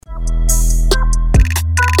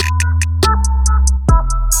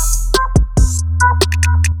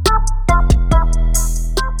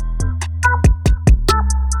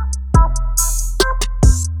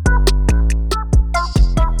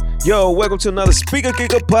Yo, welcome to another Speaker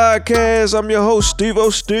Kicker podcast. I'm your host, Steve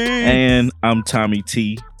O'Steve. And I'm Tommy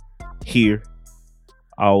T. Here.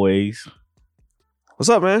 Always. What's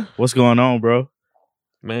up, man? What's going on, bro?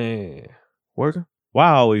 Man, working?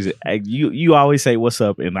 Why always you always say what's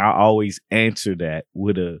up, and I always answer that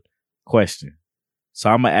with a question. So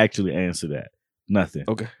I'm gonna actually answer that. Nothing.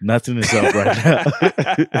 Okay. Nothing is up right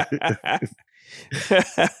now.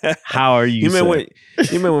 How are you? You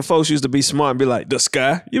remember when folks used to be smart and be like, the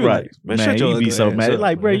sky? You be right. like, man, shut your you be so mad. up,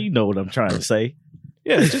 Like, bro, man. you know what I'm trying to say.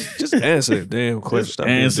 Yeah, just answer the damn question. Just Stop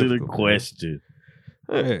being answer the difficult, question.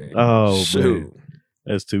 man. Hey, Oh, shoot. man.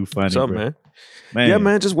 That's too funny, What's up, bro. man? Yeah,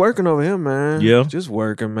 man, just working over here, man. Yeah? Just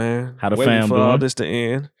working, man. How the Waiting fam for all doing? this to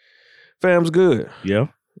end. Fam's good. Yeah.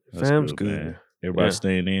 That's Fam's good. man. Everybody Yeah.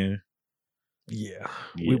 staying in. Yeah.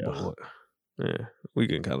 Yeah. We bored. Yeah. We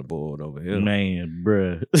getting kind of bored over here. Man,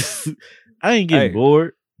 bruh. I ain't getting Hey.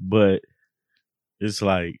 bored, but it's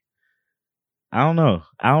like, I don't know.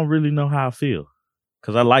 I don't really know how I feel.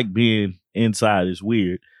 Because I like being inside. It's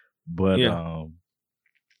weird. But Yeah.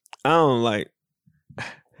 I don't like I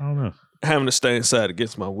don't know. having to stay inside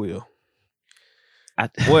against my will.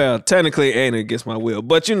 Well, technically it ain't against my will.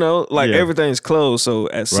 But you know, like Yeah. everything's closed, so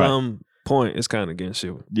at some point it's kind of against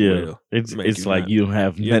your will. It's Make it's you like not- you don't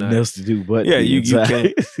have you're nothing not- else to do but Yeah, be you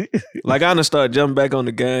inside. Like I done started jumping back on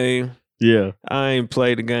the game. Yeah. I ain't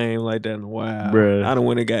played the game like that in a while. Bruh. I done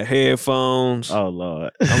went and got headphones. Oh,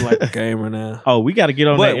 Lord. I'm like a gamer now. Oh, we got to get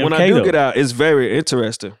on But that when MK, I do though. get out, it's very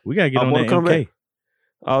interesting. We got to get I on wanna that come MK. back.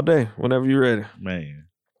 All day, whenever you're ready. Man.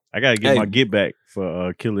 I got to get Hey. my get back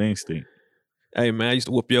for Killer Instinct. Hey man, I used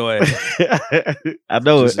to whoop your ass. I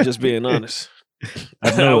know it. Just being honest.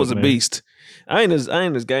 I know I it, was a man. beast. I ain't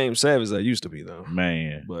as game savvy as I used to be though.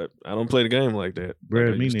 Man. But I don't play the game like that. Bro,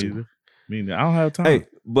 like I me used to. neither. Me neither. I don't have time. Hey,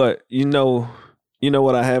 but you know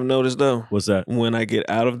what I have noticed though? What's that? When I get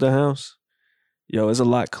out of the house, yo, it's a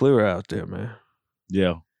lot clearer out there, man.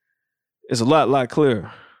 Yeah. It's a lot clearer.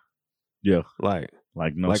 Yeah. Like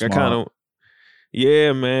Like no I smog. kind of,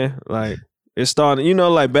 yeah, man. Like it's starting, you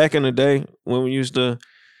know, like back in the day when we used to,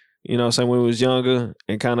 you know what I'm saying, when we was younger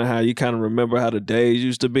and kind of how you kind of remember how the days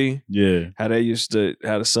used to be, Yeah. how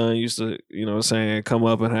the sun used to, you know what I'm saying, come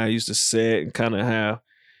up and how it used to set and kind of how,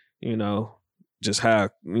 you know, just how,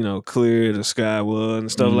 you know, clear the sky was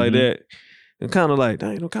and stuff like Mhm. that. And kind of like,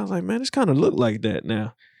 dang, you know, kind of like, man, this kind of look like that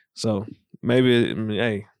now. So maybe,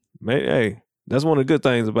 hey, that's one of the good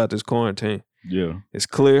things about this quarantine. Yeah. It's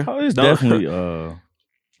clear. Oh, it's Don't- definitely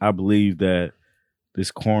I believe that this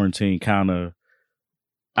quarantine kind of,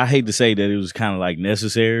 I hate to say that it was kind of like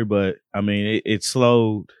necessary, but I mean it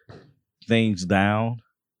slowed things down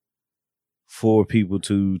for people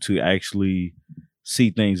to actually see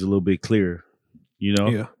things a little bit clearer, you know?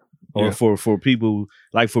 Yeah. Or Yeah. for people,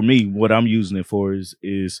 like for me, what I'm using it for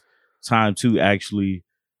is time to actually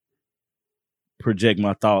project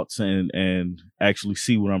my thoughts and actually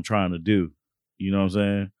see what I'm trying to do. You know what I'm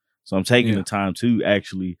saying? So I'm taking Yeah. the time to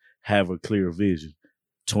actually have a clear vision.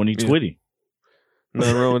 2020.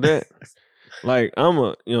 Nothing wrong with that. Like you know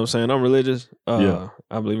what I'm saying, I'm religious. Yeah.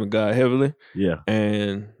 I believe in God heavily. Yeah.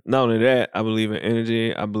 And not only that, I believe in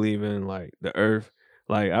energy. I believe in like the earth.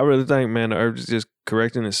 Like I really think, man, the earth is just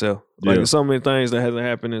correcting itself. Like Yeah. there's so many things that hasn't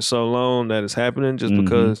happened in so long that it's happening just Mhm.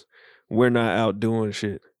 because we're not out doing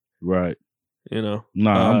shit. Right. You know?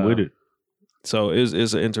 Nah, I'm with it. So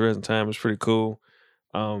it's an interesting time. It's pretty cool.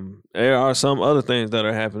 There are some other things that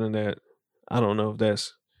are happening that I don't know if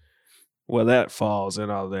that's that falls in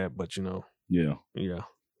all that, but you know, Yeah. yeah.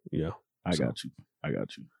 I So- got you.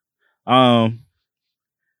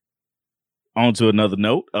 On to another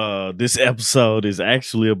note. This episode is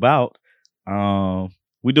actually about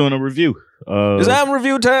we're doing a review. It's album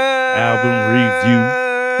review time. Album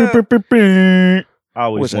review. I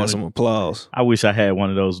always Wish I had wanted, some applause. I wish I had one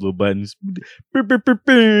of those little buttons.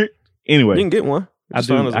 Anyway, You can get one. I Just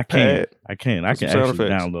do. find us a I pad. can Put some actually sound effects.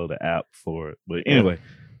 download the app for it. But anyway,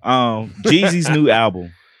 Jeezy's new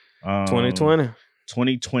album, 2020.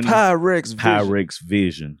 2020 Pyrex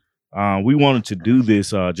Vision. We wanted to do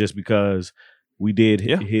this just because we did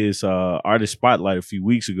Yeah. his artist spotlight a few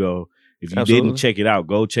weeks ago. If you Absolutely. didn't check it out,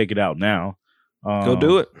 go check it out now. Go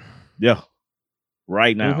do it. Yeah.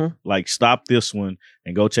 Right now. Mhm. Like stop this one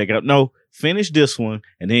and go check out. No, finish this one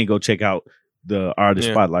and then go check out the artist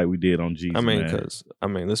Yeah. spotlight we did on Jeezy. I mean, man. because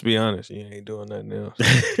let's be honest, you ain't doing nothing else.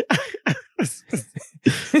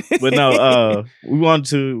 But no, we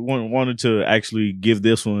wanted to actually give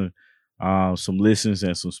this one some listens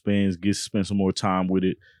and some spins, spend some more time with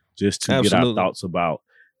it just to get our Absolutely. thoughts about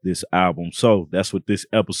this album. So that's what this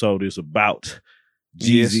episode is about.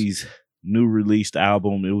 Yes. Jeezy's new released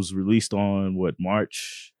album. It was released on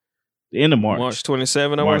March The end of March. March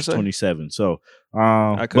 27, I want March to say. 27. So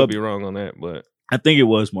I could be wrong on that, but I think it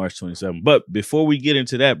was March 27. But before we get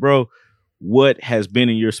into that, bro, what has been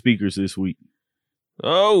in your speakers this week?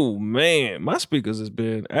 oh man, my speakers has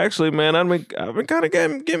been actually, man. I've been kind of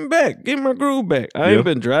getting my groove back. I ain't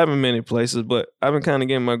been driving many places, but I've been kind of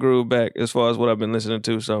getting my groove back as far as what I've been listening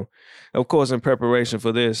to. So, of course, in preparation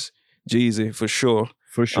for this, Jeezy for sure.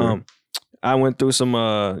 For sure. I went through some,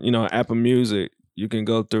 Apple Music. You can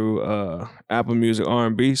go through Apple Music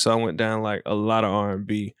R&B. So I went down like a lot of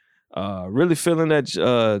R&B. Really feeling that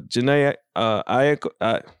Janae Aiko.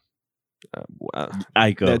 That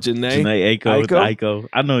Janae Aiko.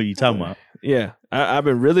 I know what you're talking about. Yeah. I've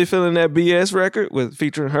been really feeling that BS record with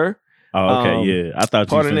featuring her. Oh, okay, yeah. I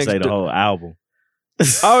thought you were going to say the whole album.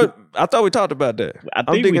 I thought we talked about that.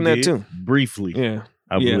 I'm digging that too. Briefly. Yeah.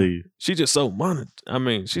 I believe. She just so money. I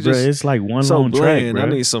mean, she Bruh, just it's like one so long track, bland. bro. I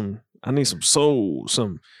need some soul,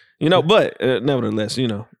 but nevertheless,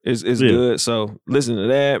 it's good. So listen to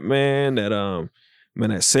that, man.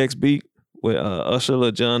 That Sex Beat with Usher,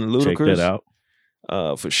 Lil Jon, and Ludacris. Check that out.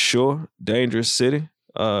 For sure. Dangerous City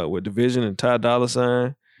with Division and Ty Dolla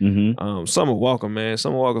 $ign. Mm-hmm. Summer Walker, man.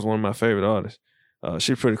 Summer Walker's one of my favorite artists.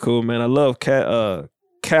 She's pretty cool, man. I love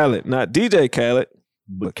Khaled, not DJ Khaled,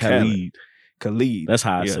 but Khalid. Khalid. That's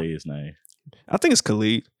how I say his name. I think it's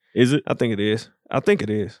Khalid. Is it? I think it is. I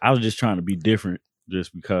was just trying to be different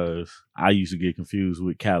just because I used to get confused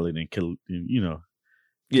with Khaled and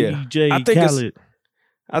Yeah. DJ Khaled.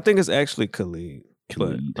 I think it's actually Khalid,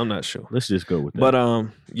 but I'm not sure. Let's just go with that. But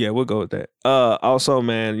we'll go with that. Also,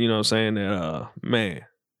 man, you know what I'm saying, that an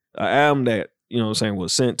album that, you know what I'm saying,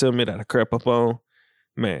 was sent to me that I crept up on.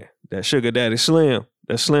 Man, that Sugar Daddy Slim,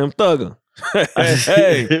 that Slim Thugger.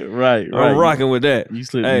 hey, right. I'm rocking with that. You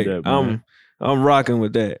slipped me that, man. I'm rocking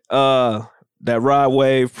with that. That Rod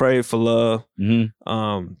Wave, Pray for Love,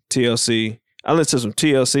 Mm-hmm. TLC. I listened to some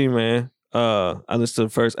TLC, man. I listened to the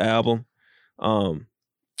first album,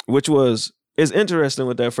 it's interesting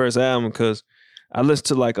with that first album because I listened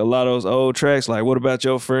to like a lot of those old tracks, like What About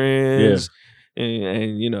Your Friends,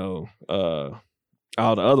 and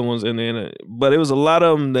all the other ones in there. But it was a lot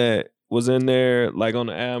of them that was in there, like on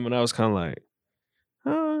the album, and I was kind of like,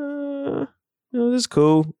 this is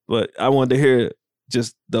cool, but I wanted to hear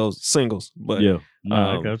just those singles. But I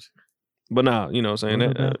got you. But now, you know what I'm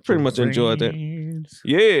saying? I pretty much enjoyed that.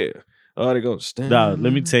 Yeah. Oh, they go stand. Dog,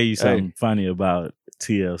 let me tell you something funny about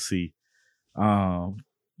TLC.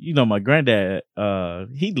 My granddad,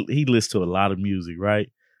 he listened to a lot of music, right?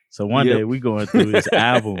 So one day we going through his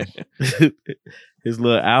album, his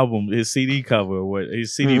little album, his CD cover or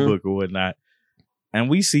his CD book or whatnot, and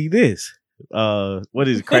we see this. What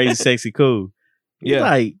is it? Crazy Sexy Cool. He's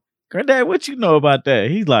like, Granddad, what you know about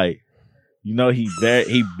that? He's like,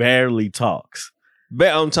 he barely talks.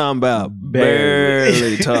 I'm talking about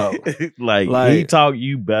barely talk. like he talk,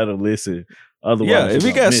 you better listen. Otherwise, if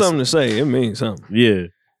he got something to say, it means something. Yeah,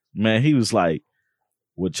 man. He was like,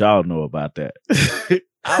 "What y'all know about that?"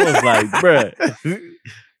 I was like, "Bruh,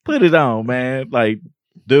 put it on, man." Like,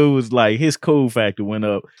 dude was like, his cool factor went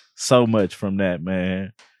up so much from that,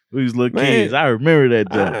 man. We was little kids. I remember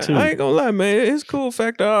that jump too. I ain't gonna lie, man. His cool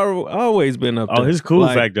factor always been up there. Oh, his cool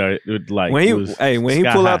factor, like when he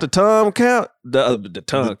pull out the Tomcat,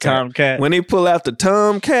 the Tomcat. When he pull out the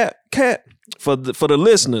Tomcat for the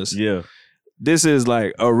listeners, this is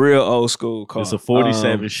like a real old school car. It's a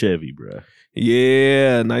 47 Chevy, bro.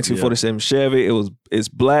 Yeah, 1947 Chevy. It's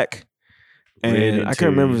black, and I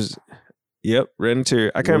can't remember. Red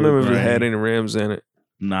interior. I can't remember if it had any rims in it.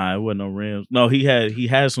 Nah, it wasn't no rims. No, he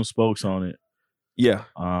had some spokes on it. Yeah.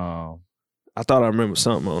 I thought I remember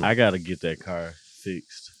something on it. I gotta get that car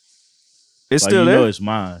fixed. It's still there? It's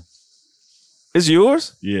mine. It's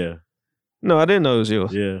yours? Yeah. No, I didn't know it was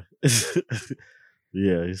yours. Yeah.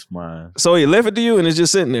 Yeah, it's mine. So he left it to you and it's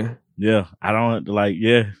just sitting there? Yeah. I don't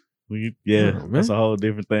that's a whole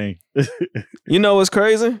different thing. You know what's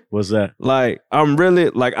crazy? What's that? Like, I'm really,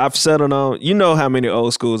 like, I've settled on, you know how many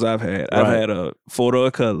old schools I've had. Right. I've had a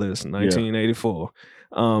Ford Cutlass, 1984.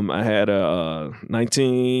 I had a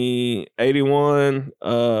 1981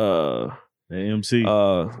 the MC.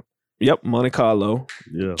 Yep, Monte Carlo.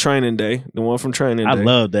 Yeah. Training Day. The one from Training Day. I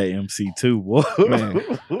love that MC too, boy. Man,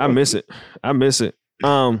 I miss it.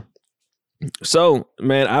 So,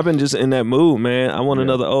 man, I've been just in that mood, man. I want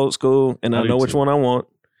another old school, and I know which one I want.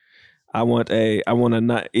 I want either a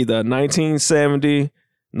 1970,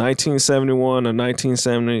 1971, or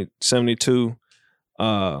 1972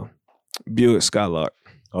 Buick Skylark.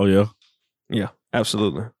 Oh, yeah? Yeah,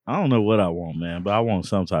 absolutely. I don't know what I want, man, but I want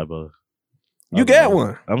some type of... You got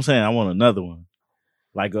one. I'm saying I want another one.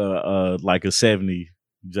 Like a 70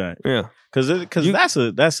 Giant. Yeah, because that's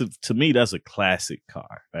a to me that's a classic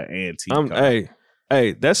car, an antique car.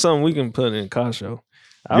 Hey, that's something we can put in car show.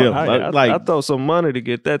 I throw some money to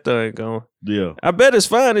get that thing going. Yeah, I bet it's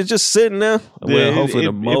fine. It's just sitting there. Yeah, Well, hopefully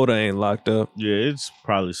the motor ain't locked up. Yeah, it's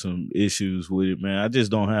probably some issues with it, man. I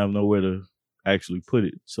just don't have nowhere to actually put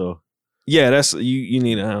it. So yeah, that's you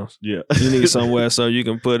need a house. Yeah, you need somewhere so you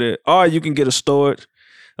can put it, or you can get a storage.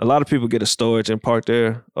 A lot of people get a storage and park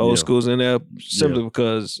their old schools in there simply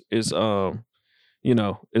because it's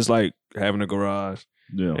it's like having a garage.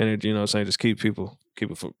 Yeah, and it saying just keep people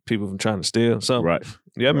from trying to steal. So right.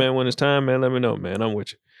 Man, when it's time, man, let me know, man. I'm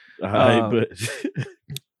with you. All right,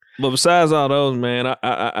 but besides all those, man,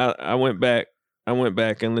 I went back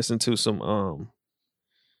and listened to some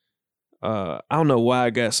I don't know why I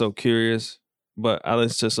got so curious, but I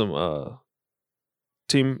listened to some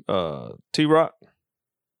T-Rock.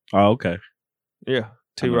 Oh, okay. Yeah,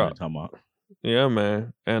 T-Rock. Talking about. Yeah,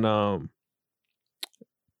 man. And I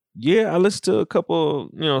listened to a couple,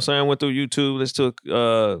 I went through YouTube,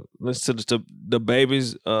 listened to the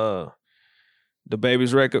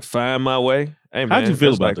Baby's record, Find My Way. Hey, man, how'd you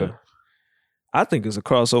feel about that? I think it's a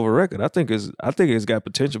crossover record. I think it's got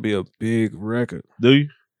potential to be a big record. Do you?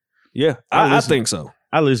 Yeah, I think so.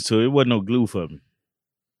 I listened to it. It wasn't no glue for me.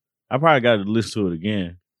 I probably got to listen to it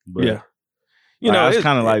again. But yeah. it's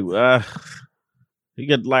kind of like you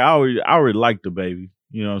get like I already liked the Baby.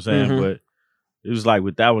 You know what I'm saying? Mm-hmm. But it was like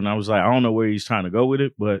with that one, I was like, I don't know where he's trying to go with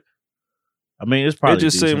it, but I mean, it's probably it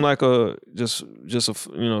just seemed like a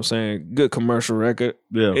good commercial record.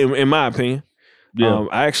 Yeah, in my opinion. Yeah,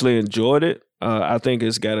 I actually enjoyed it. I think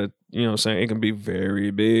it's got it can be very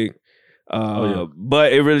big.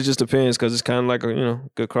 But it really just depends because it's kind of like a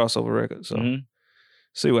good crossover record. So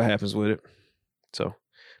see what happens with it. So.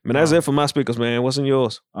 Man, that's it for my speakers, man. What's in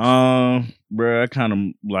yours? Bro, I kind of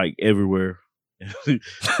like everywhere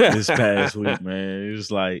this past week, man. It was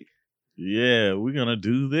like, yeah, we're gonna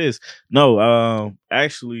do this. No,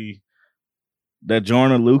 actually, that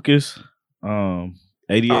Joyner Lucas,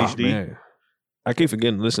 ADHD. Oh, man. I keep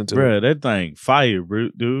forgetting to listen to bro, it. That thing fire, bro,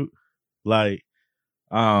 dude. Like,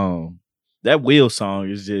 that Will song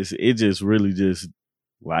is just really just.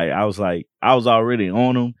 Like I was already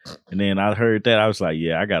on them, and then I heard that I was like,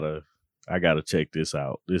 yeah, I gotta check this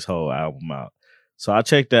out, this whole album out. So I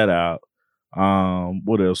checked that out.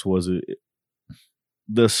 What else was it?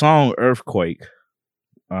 The song "Earthquake"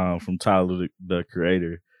 from Tyler the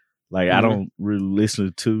Creator. Like I don't really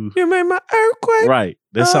listen to. You made my earthquake, right?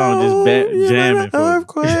 That song just jamming for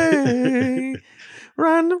earthquake.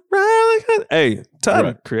 Riding around. Hey,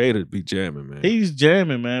 Tyler Creator be jamming, man. He's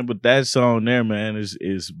jamming, man. But that song there, man, is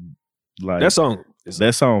like that song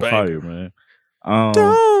fire, man.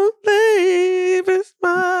 Don't leave, it's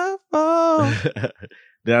my fault.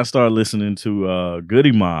 Then I started listening to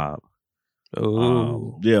Goody Mob.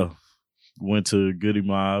 Oh, yeah, went to Goody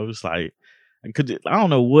Mob. It was like I don't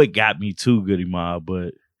know what got me to Goody Mob,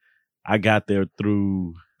 but I got there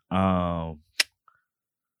through.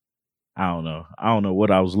 I don't know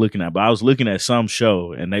what I was looking at, but I was looking at some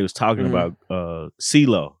show and they was talking about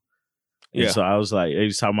CeeLo. And so I was like, they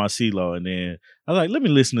was talking about CeeLo, and then I was like, let me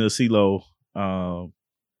listen to CeeLo on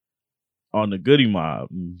the Goody Mob.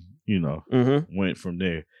 And, went from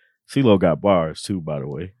there. CeeLo got bars too, by the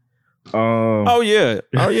way. Oh yeah.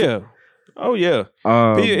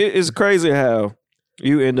 It's crazy how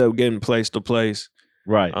you end up getting place to place,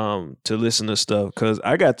 right? To listen to stuff, because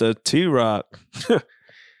I got the T-Rock.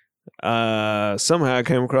 Somehow I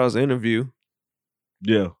came across an interview.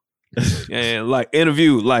 Yeah. And like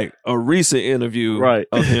a recent interview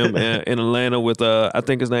of him in Atlanta with I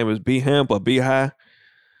think his name is B-Hemp or B-High.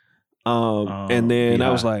 And then B-High.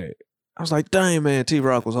 I was like, dang man,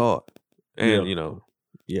 T-Rock was hard. And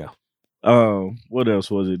yeah. What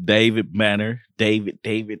else was it? David Banner. David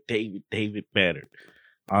Banner.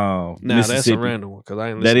 Now that's a random one because I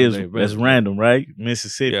ain't listening to that's random, right?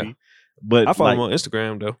 Mississippi. Yeah. But I follow him on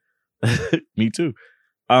Instagram though. Me too.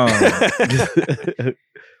 Now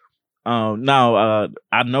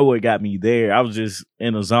I know what got me there. I was just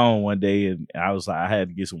in a zone one day and I was like, I had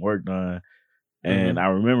to get some work done. And I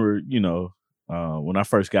remember, when I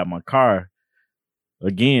first got my car,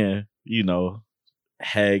 again,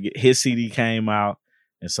 his CD came out,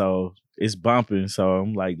 and so it's bumping. So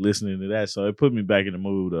I'm like listening to that. So it put me back in the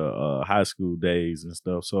mood of high school days and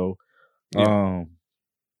stuff. So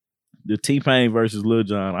the T-Pain versus Lil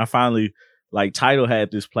Jon, I finally, like, Tidal had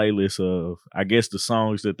this playlist of, I guess, the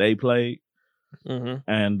songs that they played.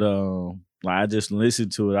 And I just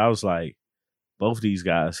listened to it. I was like, both these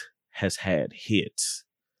guys has had hits.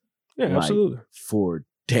 Yeah, absolutely. For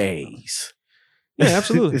days. Yeah,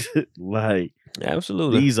 absolutely. Like,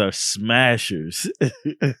 Absolutely. These are smashers.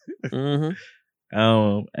 Mm-hmm.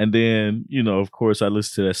 And then, you know, of course, I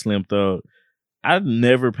listened to that Slim Thug. I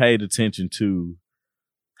never paid attention to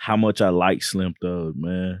how much I like Slim Thug,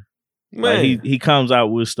 man. Like he comes out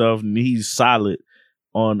with stuff and he's solid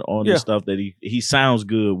on the stuff that he sounds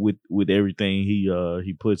good with everything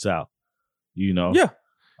he puts out, you know.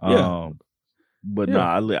 But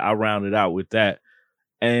I rounded out with that,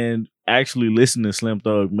 and actually listening to Slim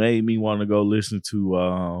Thug made me want to go listen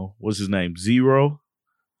to what's his name, Z-Ro.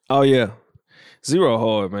 Oh yeah, Z-Ro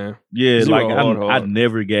hard, man. Yeah, Z-Ro like hard. I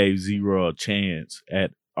never gave Z-Ro a chance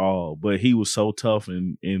at all, but he was so tough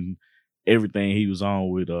in everything he was on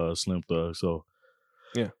with Slim Thug. So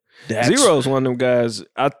yeah, Z-Ro's one of them guys.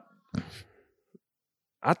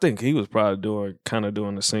 I think he was probably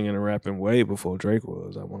doing the singing and rapping way before Drake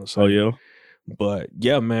was. I want to say. Oh yeah, but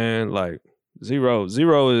yeah, man, like Z-Ro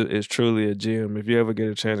is truly a gem. If you ever get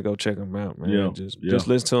a chance to go check him out, man, just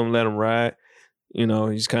listen to him, let him ride. You know,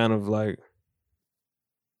 he's kind of like,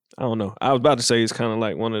 I don't know. I was about to say he's kind of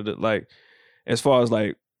like one of the, like, as far as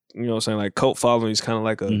like, you know what I'm saying, like cult following, he's kind of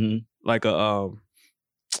like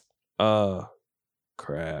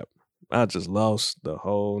crap. I just lost the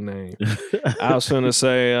whole name. I was finna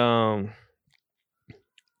say,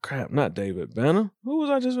 crap, not David Banner. Who was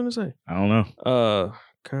I just finna say? I don't know.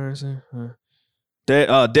 Currency.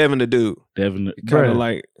 Devin the Dude. Devin, kind of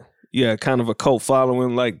like, yeah, kind of a cult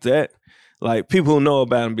following like that. Like people who know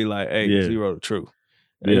about him be like, hey, Z-Ro the truth.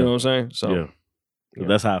 You know what I'm saying? So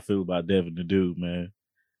that's how I feel about Devin the Dude, man.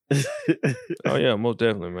 Oh yeah, most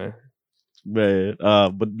definitely, man. Man,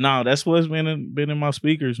 but no, that's what's been in my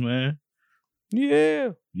speakers, man. Yeah,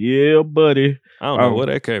 buddy. I don't know where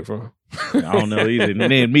that came from. I don't know either. And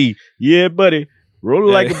then me, buddy,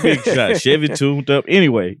 rolling like a big shot, Chevy tuned up.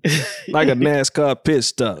 Anyway, like a NASCAR pit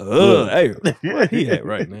stop. Hey, where he at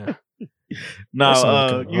right now?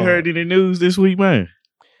 No, you heard any news this week, man?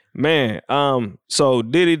 Man, so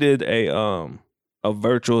Diddy did a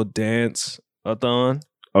virtual dance-a-thon.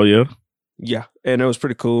 Oh yeah. Yeah, and it was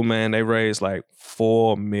pretty cool, man. They raised like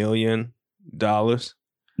 $4 million.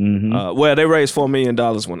 Mm-hmm. Well, they raised $4 million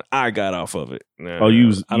when I got off of it. I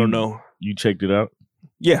don't know. You checked it out?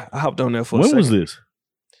 Yeah, I hopped on there for a second. When was this?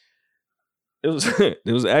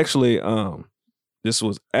 It was actually this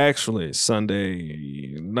was actually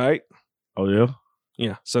Sunday night. Oh yeah?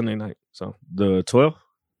 Yeah, Sunday night. So the 12th?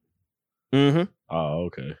 Mm-hmm. Oh,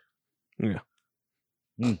 okay. Yeah.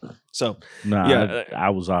 So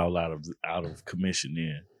I was all out of commission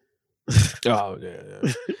then. Oh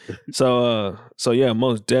yeah. So yeah,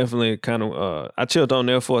 most definitely kind of I chilled on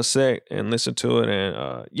there for a sec and listened to it, and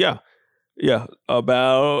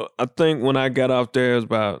about, I think when I got off there, it was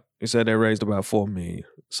about, he said they raised about $4 million.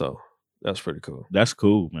 So that's pretty cool. That's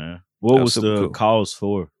cool, man. What was the cause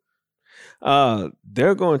for?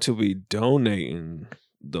 They're going to be donating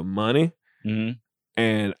the money. Mm-hmm.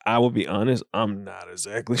 And I will be honest, I'm not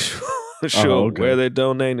exactly sure where they're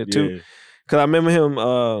donating it to. Because I remember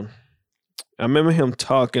him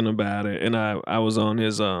talking about it, and I was on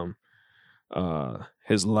his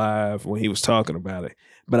live when he was talking about it.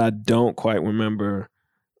 But I don't quite remember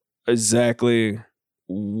exactly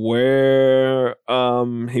where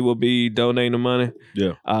he will be donating the money.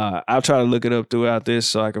 Yeah. I'll try to look it up throughout this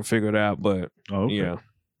so I can figure it out. But yeah.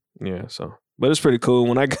 So, but it's pretty cool.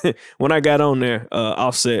 When I got on there,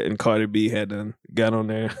 Offset and Cardi B got on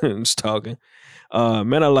there and was talking.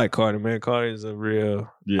 Man, I like Cardi. Man, Cardi is a real.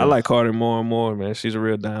 I like Cardi more and more. Man, she's a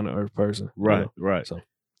real down to earth person. Right, right. So,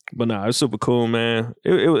 but nah, it's super cool, man.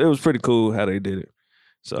 It was pretty cool how they did it.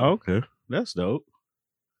 So okay, that's dope.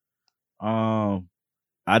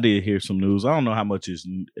 I did hear some news. I don't know how much is.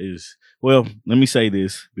 Well, let me say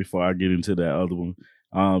this before I get into that other one.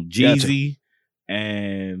 Jeezy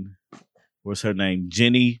and what's her name?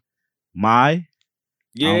 Jenny Mai.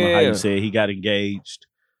 Yeah. I don't know how you say it. He got engaged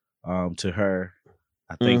to her.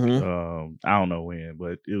 I think I don't know when,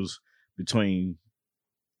 but it was between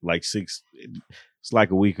like it's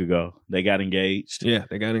like a week ago. They got engaged. Yeah,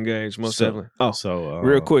 they got engaged, most definitely. Oh, so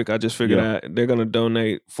real quick, I just figured out they're gonna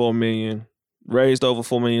donate $4 million, raised over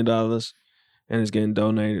 $4 million, and it's getting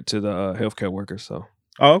donated to the healthcare workers. So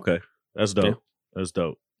okay. That's dope. Yeah. That's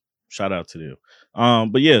dope. Shout out to them.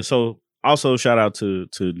 But yeah, so also shout out to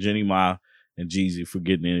Jenny Ma and Jeezy for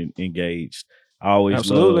getting engaged. I always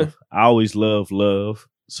love.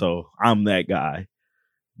 So I'm that guy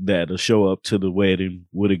that'll show up to the wedding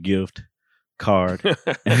with a gift card. I'm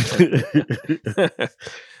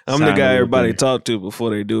the guy everybody talk to before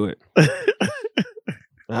they do it.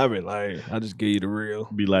 I be like, I just give you the real.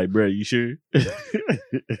 Be like, bro, you sure?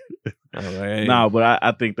 Hey. No, but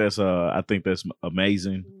I think that's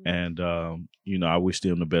amazing, and I wish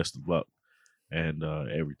them the best of luck and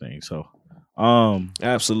everything. So,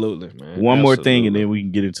 absolutely, man. One more thing, and then we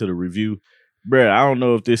can get into the review, Bruh, I don't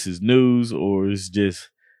know if this is news or it's just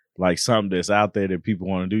like something that's out there that people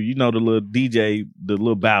want to do. You know, the little DJ, the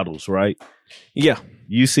little battles, right? Yeah.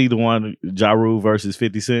 You see the one Ja Rule versus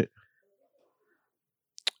 50 Cent?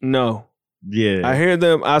 No. Yeah. I hear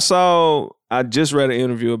them. I just read an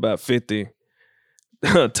interview about 50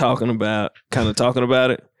 talking about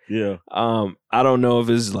it. Yeah. I don't know if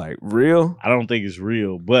it's like real. I don't think it's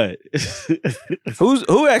real, but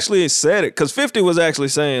who actually said it? Because 50 was actually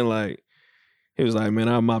saying like, he was like, man,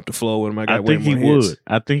 I'll mop the floor with him. I think he would.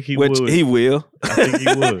 I think he would. He will. I think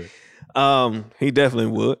he would. He definitely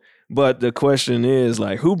would. But the question is,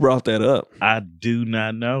 like, who brought that up? I do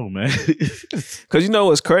not know, man. Because you know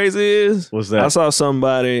what's crazy is? What's that? I saw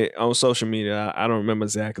somebody on social media. I don't remember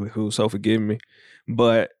exactly who, so forgive me.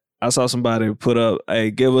 But I saw somebody put up,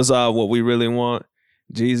 hey, give us all what we really want.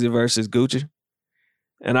 Jeezy versus Gucci.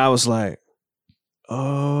 And I was like,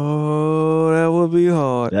 oh, that would be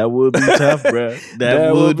hard. That would be tough, bro.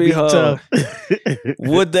 That would be hard. Tough.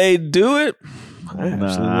 Would they do it? I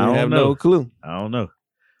have no clue. I don't know.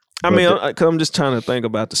 I mean, I'm just trying to think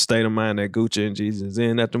about the state of mind that Gucci and Jeezy is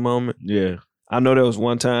in at the moment. Yeah. I know there was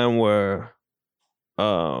one time where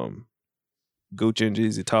Gucci and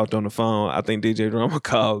Jeezy talked on the phone. I think DJ Drama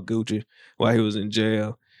called Gucci while he was in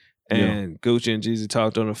jail. And Gucci and Jeezy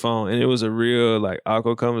talked on the phone. And it was a real like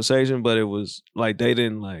awkward conversation, but it was like they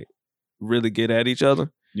didn't like really get at each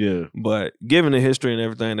other. Yeah. But given the history and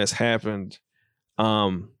everything that's happened,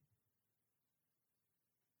 yeah.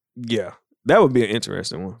 That would be an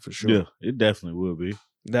interesting one for sure. Yeah, it definitely will be.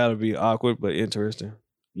 That would be awkward but interesting.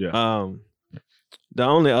 Yeah. The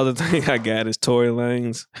only other thing I got is Tory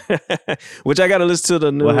Lanez, which I got to listen to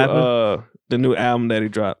the new album that he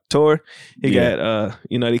dropped. Tory, he got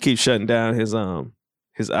they keep shutting down his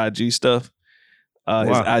IG stuff,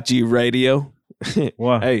 his IG radio.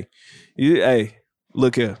 Wow. Hey,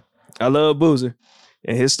 look here. I love Boosie,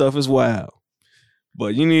 and his stuff is wild,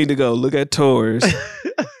 but you need to go look at Tory's.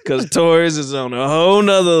 Because Taurus is on a whole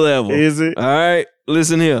nother level. Is it? All right.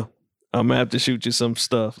 Listen here. I'm going to have to shoot you some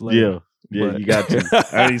stuff later. Yeah, you got to.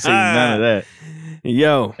 I ain't seen none of that.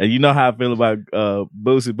 Yo. And you know how I feel about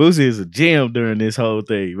Boosie. Boosie is a gem during this whole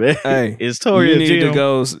thing, man. Hey. Is Tory a gem? You need to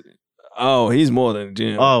go... Oh, he's more than a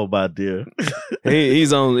gem. Oh, my dear.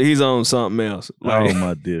 he's on something else. Like, oh,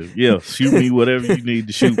 my dear. Yeah, shoot me whatever you need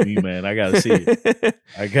to shoot me, man. I got to see it.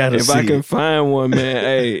 If I can find one, man,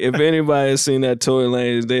 hey, if anybody has seen that Tory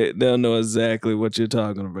Lanez, they'll know exactly what you're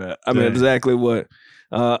talking about. I mean, exactly what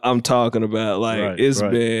I'm talking about. Like, it's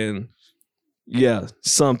been,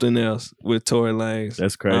 something else with Tory Lanez.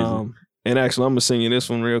 That's crazy. And actually, I'm going to sing you this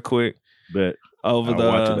one real quick. Bet. I'll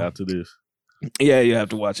watch it after this. Yeah, you have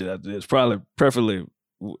to watch it after this. Preferably,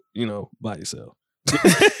 by yourself.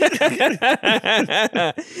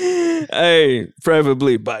 Hey,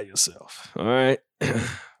 preferably by yourself. All right.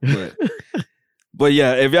 But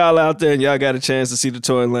yeah, if y'all out there and y'all got a chance to see the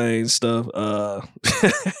Tory Lanez stuff,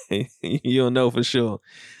 you'll know for sure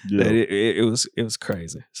that it was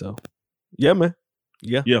crazy. So yeah, man.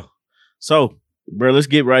 Yeah. So, bro, let's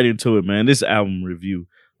get right into it, man. This album review.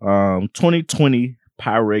 2020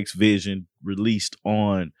 Pyrex Vision released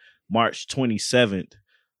on March 27th.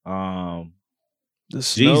 The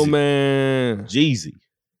Snowman. Jeezy.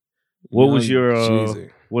 What's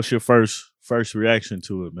your first reaction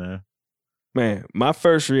to it, man? Man, my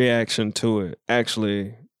first reaction to it,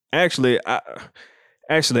 actually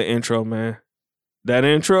intro, man. That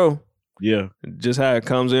intro, yeah, just how it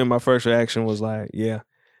comes in. My first reaction was like, yeah,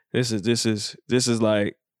 this is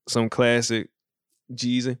like some classic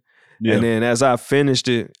Jeezy. Yeah. And then as I finished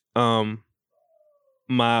it, my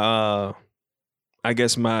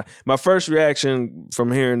first reaction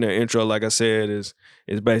from hearing the intro, like I said, is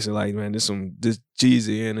basically like, man, this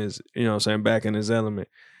Jeezy in his, back in his element,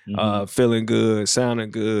 feeling good, sounding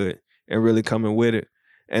good, and really coming with it.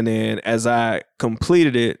 And then as I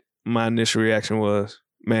completed it, my initial reaction was,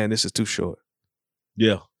 man, this is too short.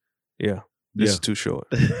 Yeah. This is too short.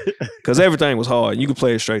 Because everything was hard. You could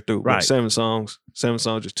play it straight through. Right. 7 songs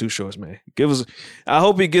is too short, man. I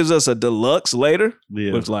hope he gives us a deluxe later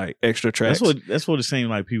with like extra tracks. That's what it seems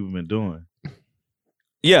like people have been doing.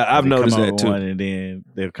 Yeah, I've noticed that too. And then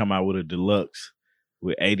they'll come out with a deluxe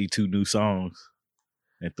with 82 new songs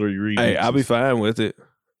and 3 remixes. Hey, I'll be fine with it.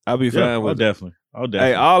 I'll be fine with it. Definitely.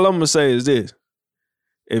 Hey, all I'm going to say is this.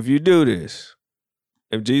 If you do this,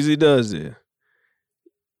 if Jeezy does this,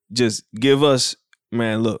 just give us,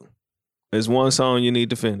 man, look, there's one song you need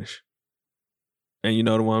to finish. And you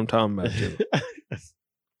know the one I'm talking about, Jimmy.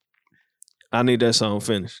 I need that song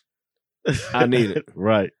finished. I need it.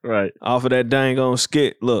 Right. Off of that dang on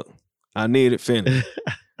skit, look, I need it finished.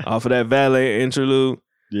 Off of that valet interlude,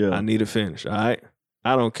 Yeah. I need it finished. All right?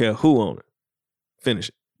 I don't care who on it. Finish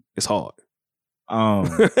it. It's hard.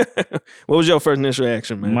 What was your first initial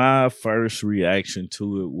reaction, man? My first reaction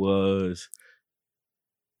to it was,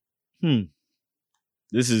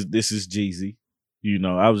 this is Jeezy. You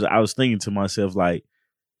know, I was thinking to myself, like,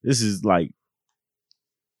 this is like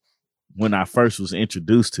when I first was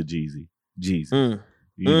introduced to Jeezy. You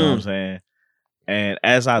know what I'm saying? And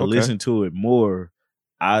as I listened to it more,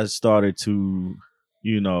 I started to,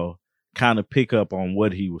 you know, kind of pick up on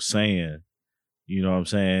what he was saying. You know what I'm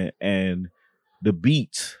saying? And the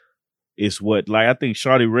beats is what, like, I think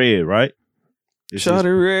Shawty Red, right?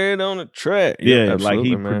 Shawty Red on the track. Yeah, like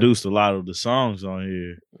he produced a lot of the songs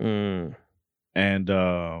on here. And,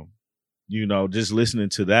 you know, just listening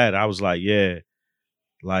to that, I was like, yeah,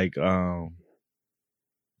 like,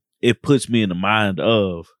 it puts me in the mind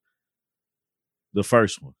of the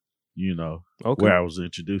first one, you know, where I was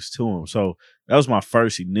introduced to him. So that was my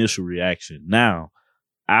first initial reaction. Now,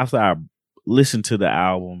 after I listened to the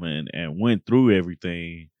album and went through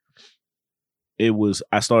everything,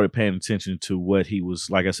 I started paying attention to what he was,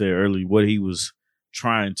 like I said earlier, what he was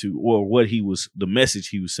trying to, or the message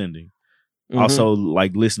he was sending. Also,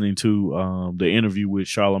 like listening to the interview with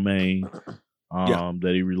Charlamagne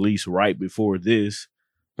that he released right before this,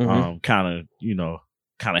 kind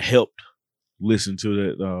of helped listen to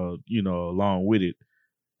that, you know, along with it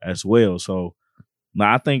as well. So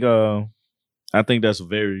now I think that's a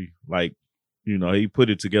very, like, you know, he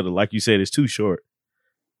put it together. Like you said, it's too short.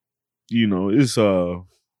 You know, it's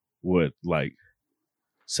what, like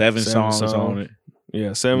seven songs on it.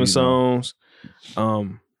 Yeah, 7 songs.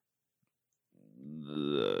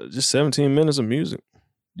 Just 17 minutes of music.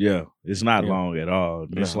 Yeah, it's not long at all.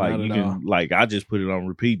 It's like you can, like, I just put it on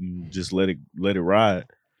repeat and just let it ride.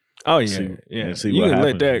 Oh yeah, see you what can happens,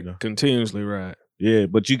 let that you know? continuously ride. Yeah,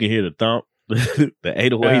 but you can hear the thump, the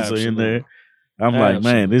 808s are in there. I'm like,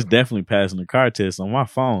 man, this definitely passing the car test on my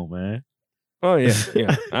phone, man. Oh yeah.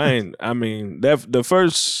 I mean, the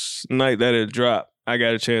first night that it dropped, I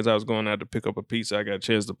got a chance. I was going out to pick up a pizza. I got a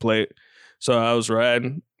chance to play it, so I was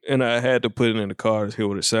riding, and I had to put it in the car to hear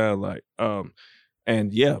what it sounded like.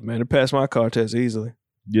 And yeah, man, it passed my car test easily.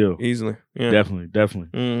 Yeah, easily. Yeah, definitely.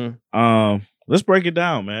 Let's break it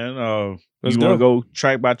down, man. You want to go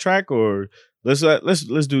track by track, or let's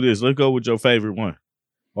do this. Let's go with your favorite one,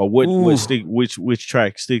 or which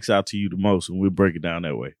track sticks out to you the most, and we'll break it down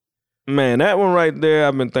that way. Man, that one right there,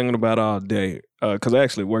 I've been thinking about all day because I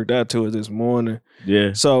actually worked out to it this morning.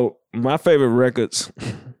 Yeah. So my favorite records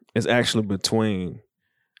is actually between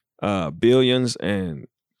Billions and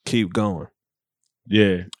Keep Going.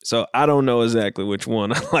 Yeah. So I don't know exactly which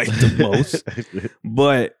one I like the most,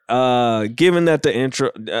 but given that the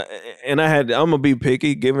intro, and I'm gonna be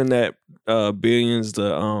picky. Given that Billions,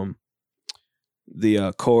 the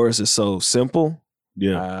chorus is so simple.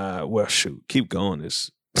 Yeah. Well, shoot, Keep Going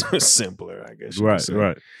is simpler, I guess.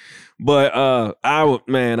 Right. But I would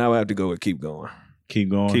have to go with Keep Going. Keep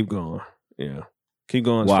Going. Yeah, Keep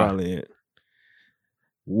Going is probably it.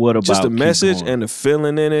 What about just the message and the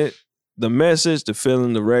feeling in it? The message, the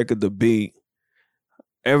feeling, the record, the beat,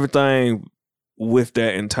 everything with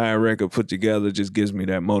that entire record put together just gives me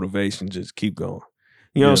that motivation. Just keep going.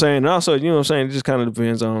 You know what I'm saying? And also, you know what I'm saying? It just kind of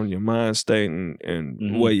depends on your mind state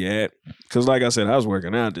and where you're at. Because like I said, I was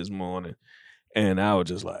working out this morning and I was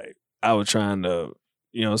just like, I was trying to,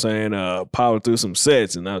 you know what I'm saying, power through some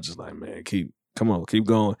sets. And I was just like, man, keep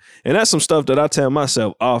going. And that's some stuff that I tell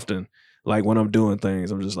myself often, like when I'm doing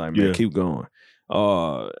things, I'm just like, man, keep going. You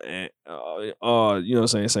know what I'm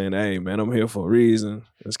saying? Saying, hey, man, I'm here for a reason.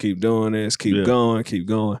 Let's keep doing this. Keep going.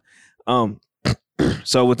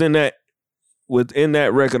 So within that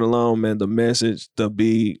record alone, man, the message, the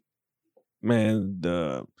beat, man,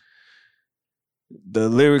 the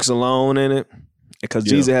lyrics alone in it, because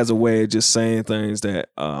Jeezy has a way of just saying things that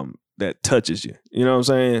that touches you. You know what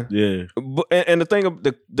I'm saying? Yeah. And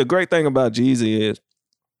the great thing about Jeezy is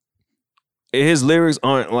his lyrics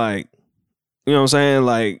aren't like, you know what I'm saying,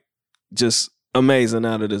 like just amazing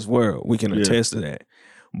out of this world. We can attest to that.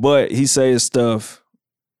 But he says stuff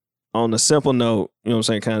on a simple note, you know what I'm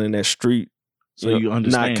saying, kind of in that street. So you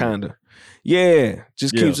understand. Not kind of. Yeah.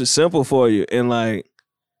 Just keeps it simple for you. And like,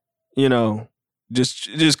 you know,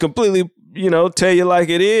 just completely, you know, tell you like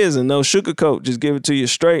it is and no sugarcoat. Just give it to you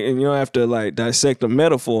straight and you don't have to like dissect a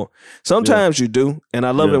metaphor. Sometimes you do. And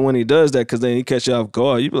I love it when he does that because then he catch you off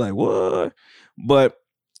guard. You be like, what? But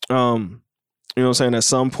You know what I'm saying? At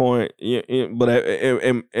some point, but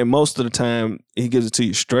and most of the time, he gives it to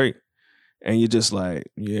you straight. And you're just like,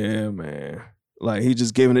 yeah, man. Like, he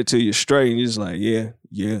just giving it to you straight. And you're just like, yeah.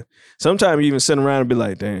 Sometimes you even sit around and be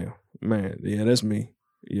like, damn, man, yeah, that's me.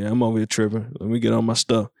 Yeah, I'm over here tripping. Let me get on my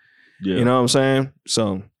stuff. Yeah. You know what I'm saying?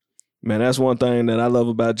 So, man, that's one thing that I love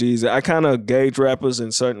about Jeezy. I kind of gauge rappers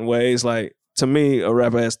in certain ways. Like, to me, a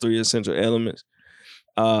rapper has 3 essential elements.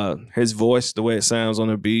 His voice, the way it sounds on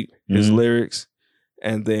the beat, his lyrics,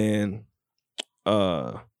 and then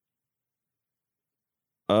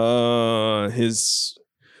his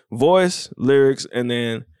voice, lyrics, and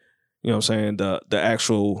then, you know what I'm saying, the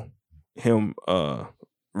actual him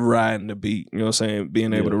riding the beat, you know what I'm saying,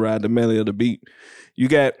 being able to ride the melody of the beat. You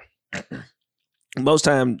got, most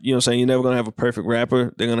time, you know what I'm saying, you're never going to have a perfect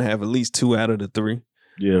rapper. They're going to have at least 2 out of the 3.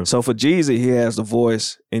 Yeah. So for Jeezy, he has the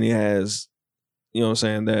voice and he has, you know what I'm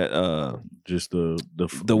saying, that just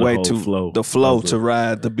the way to flow. The flow to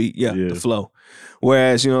ride the beat. Yeah, the flow.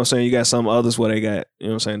 Whereas, you know what I'm saying, you got some others where they got, you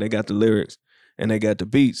know what I'm saying, they got the lyrics and they got the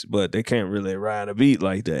beats, but they can't really ride a beat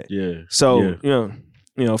like that. Yeah. So, you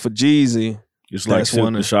know, for Jeezy, it's like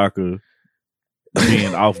Silk the Shocker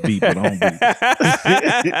being offbeat but on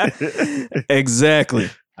beat. Exactly.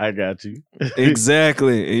 I got you.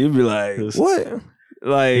 Exactly. And you'd be like, what?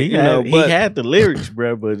 Like, he had the lyrics,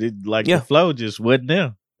 bro, but it the flow just wasn't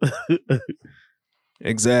there.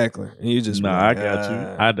 Exactly. And you just I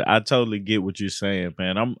got you. I totally get what you're saying,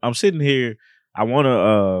 man. I'm sitting here. I want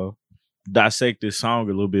to dissect this song a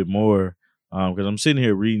little bit more because I'm sitting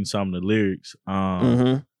here reading some of the lyrics.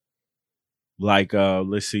 Like,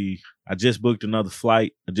 let's see. I just booked another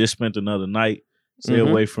flight. I just spent another night. Stay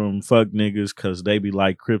away from fuck niggas because they be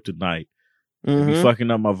like kryptonite. Be fucking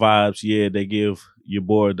up my vibes. Yeah, they give your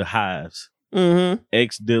boy the highs.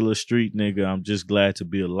 Ex-dealer street nigga, I'm just glad to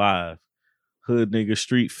be alive. Hood nigga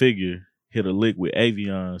street figure, hit a lick with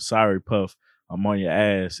Avion. Sorry, Puff, I'm on your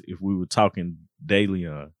ass if we were talking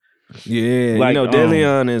DeLeon. Yeah, like, you know,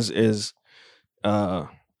 DeLeon is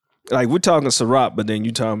like we're talking Ciroc, but then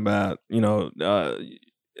you talking about, you know,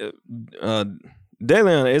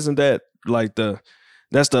 DeLeon, isn't that like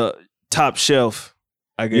that's the top shelf,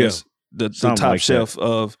 I guess. The top like shelf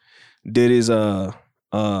of Diddy's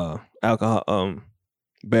alcohol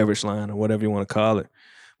beverage line or whatever you want to call it.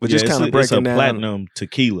 But just kind of breaking down platinum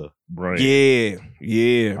tequila brand. Yeah.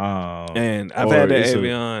 And I've had that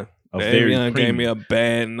Avion. Avion gave me a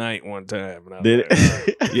bad night one time. Did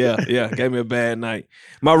it? Yeah, gave me a bad night.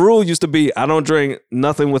 My rule used to be I don't drink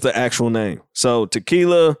nothing with the actual name. So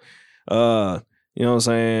tequila, you know what I'm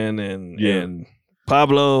saying, and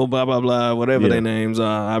Pablo, blah, blah, blah, whatever their names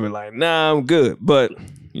are, I'll be like, nah, I'm good. But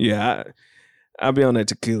yeah, I'll be on that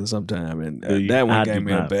tequila sometime, and that one gave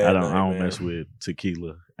me a bad night. I don't mess with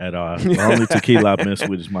tequila at all. The only tequila I mess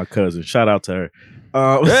with is my cousin. Shout out to her.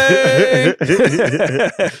 Hey!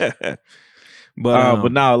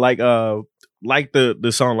 But no, like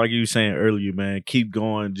the song, like you were saying earlier, man, keep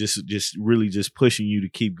going, just really just pushing you to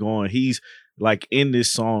keep going. He's like in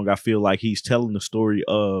this song, I feel like he's telling the story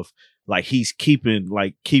of like he's keeping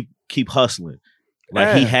like keep hustling.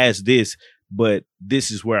 Like he has this, but this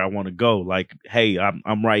is where I want to go. Like, hey,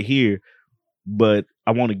 I'm right here, but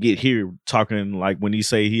I want to get here. Talking like when he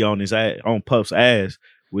say he on his on Puff's ass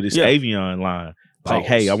with his Avion line. Like,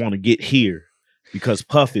 hey, I want to get here because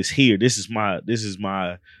Puff is here. This is my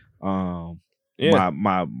my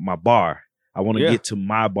bar. I want to get to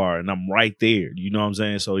my bar, and I'm right there. You know what I'm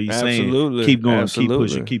saying? So he's saying, keep going,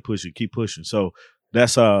 keep pushing. So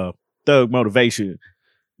that's Thug Motivation.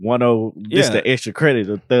 Just the extra credit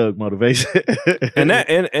of Thug Motivation. and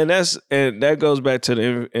that goes back to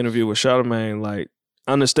the interview with Charlamagne, like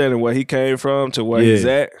understanding where he came from to where he's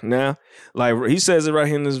at now. Like he says it right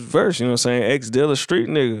here in this verse, you know what I'm saying? Ex-dealer street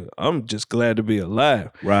nigga, I'm just glad to be alive.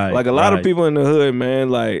 Right. Like a lot of people in the hood, man,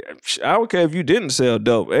 like I don't care if you didn't sell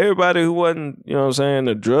dope. Everybody who wasn't, you know what I'm saying,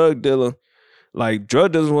 a drug dealer, like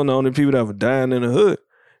drug dealers weren't the only people that were dying in the hood,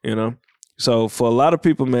 you know? So for a lot of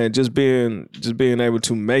people, man, just being able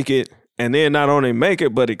to make it, and then not only make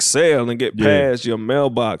it, but excel and get past your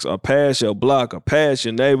mailbox or past your block or past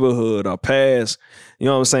your neighborhood or past, you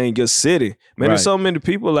know what I'm saying, your city. Man, there's so many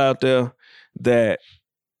people out there that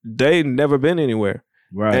they never been anywhere.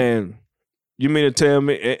 Right. And you mean to tell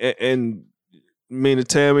me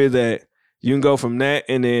that you can go from that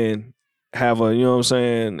and then have a, you know what I'm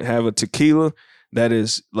saying, have a tequila that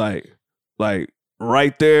is like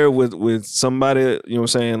right there with somebody, you know what I'm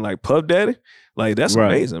saying, like Puff Daddy. Like, that's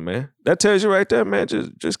amazing, man. That tells you right there, man,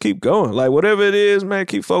 just keep going. Like, whatever it is, man,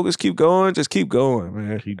 keep focused, keep going, just keep going,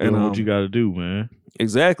 man. Keep doing what you got to do, man.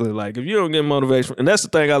 Exactly. Like, if you don't get motivation, and that's the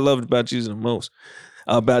thing I loved about Jeezy the most.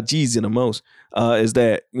 about Jeezy the most is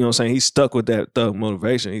that, you know what I'm saying, he's stuck with that thug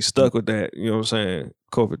motivation. He's stuck with that, you know what I'm saying,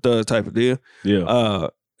 corporate thug type of deal. Yeah.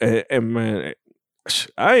 And man,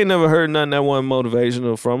 I ain't never heard nothing that wasn't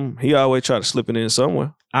motivational from him. He always tried to slip it in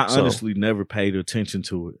somewhere. I honestly never paid attention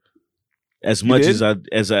to it as much as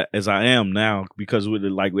I am now, because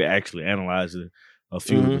we actually analyzed a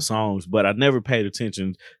few of the songs, but I never paid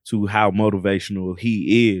attention to how motivational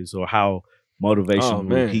he is or how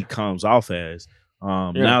motivational he comes off as.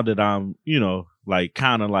 Now that I'm, you know, like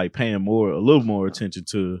kind of like paying a little more attention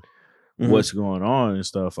to what's going on and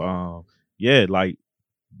stuff. Like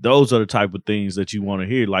those are the type of things that you want to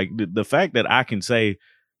hear. Like the fact that I can say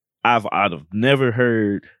I've never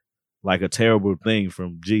heard like a terrible thing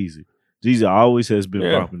from Jeezy. Jeezy always has been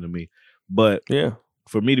bumping to me, but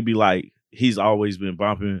for me to be like, he's always been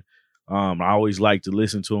bumping. I always like to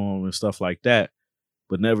listen to him and stuff like that,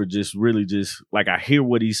 but never just really just like, I hear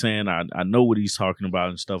what he's saying. I know what he's talking about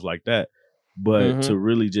and stuff like that. But to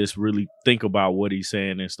really think about what he's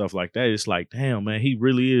saying and stuff like that, it's like, damn, man, he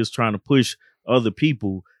really is trying to push other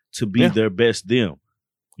people to be their best them.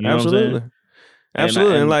 You know what I'm saying?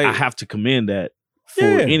 Absolutely. And like, I have to commend that for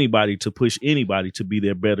anybody to push anybody to be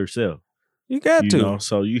their better self. You got to. Know?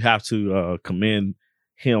 So you have to commend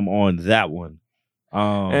him on that one.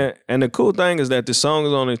 And the cool thing is that the song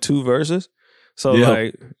is only 2 verses. So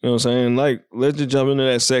like, you know what I'm saying? Like, let's just jump into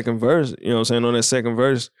that second verse. You know what I'm saying? On that second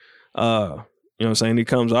verse, you know what I'm saying? He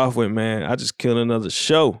comes off with, man, I just killed another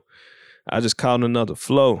show. I just caught another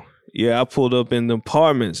flow. Yeah, I pulled up in the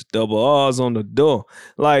apartments, double R's on the door.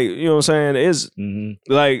 Like, you know what I'm saying? It's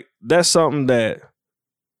like, that's something that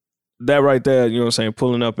right there, you know what I'm saying,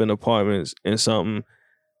 pulling up in apartments in something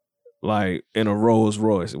like in a Rolls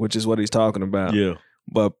Royce, which is what he's talking about. Yeah.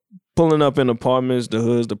 But pulling up in apartments, the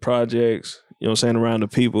hoods, the projects, you know what I'm saying, around the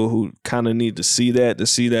people who kind of need to see that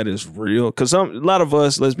is real. Because a lot of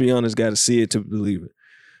us, let's be honest, got to see it to believe it.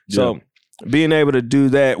 So being able to do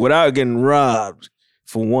that without getting robbed,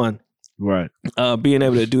 for one. Right. Being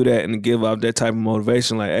able to do that and give off that type of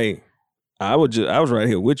motivation, like, hey, I was right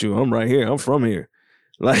here with you. I'm right here. I'm from here.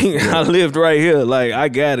 Like, I lived right here. Like, I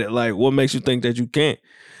got it. Like, what makes you think that you can't?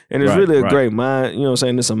 And it's really a great mind, you know what I'm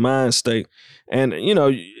saying? It's a mind state. And, you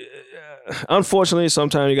know, unfortunately,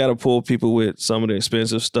 sometimes you got to pull people with some of the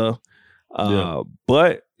expensive stuff.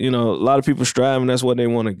 But, you know, a lot of people strive and that's what they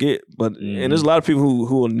want to get. But and there's a lot of people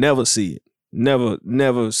who will never see it.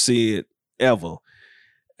 Never see it ever.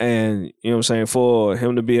 And, you know what I'm saying, for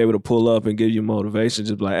him to be able to pull up and give you motivation,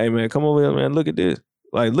 just be like, hey, man, come over here, man, look at this.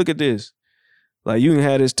 Like, look at this. Like, you can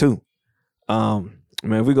have this too.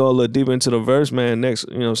 Man, if we go a little deeper into the verse, man, next,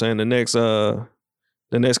 you know what I'm saying,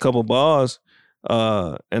 the next couple bars,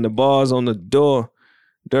 and the bars on the door,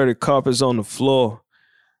 dirty carpets on the floor,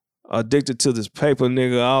 addicted to this paper,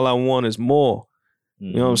 nigga, all I want is more.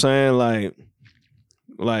 You know what I'm saying? Like,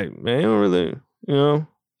 man, you don't really, you know,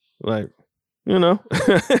 like, you know.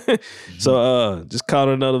 So just caught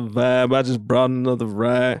another vibe. I just brought another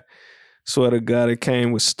ride. Swear to God, it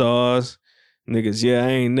came with stars. Niggas, I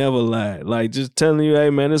ain't never lied. Like, just telling you,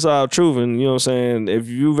 hey, man, it's all truth. And, you know what I'm saying, if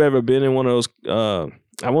you've ever been in one of those,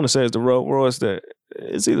 I want to say it's the Rolls Royce, that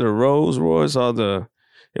it's either the Rolls Royce or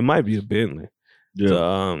it might be the Bentley.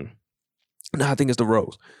 No, I think it's the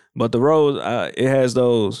Rolls. But the Rolls, it has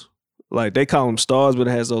those, like, they call them stars, but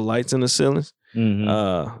it has those lights in the ceilings.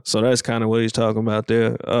 So that's kind of what he's talking about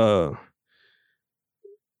there.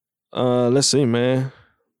 Let's see, man.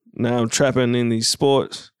 Now I'm trapping in these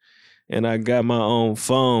sports, and I got my own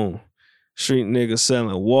phone. Street niggas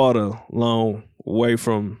selling water long way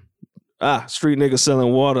from street niggas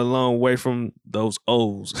selling water long way from those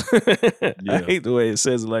O's. I hate the way it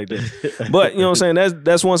says it like that. But, you know what I'm saying,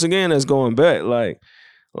 that's once again, that's going back. Like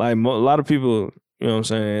a lot of people, you know what I'm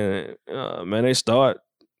saying, man, they start,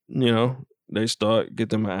 get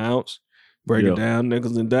them an ounce, break it down,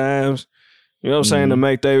 nickels and dimes, you know what I'm saying, to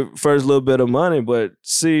make their first little bit of money. But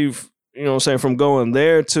see, you know what I'm saying, from going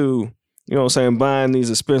there to, you know what I'm saying, buying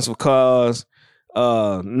these expensive cars,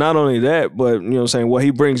 not only that, but, you know what I'm saying, what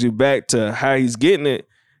he brings you back to how he's getting it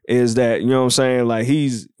is that, you know what I'm saying, like,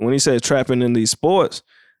 when he says trapping in these sports,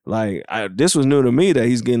 like, this was new to me, that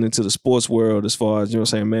he's getting into the sports world as far as, you know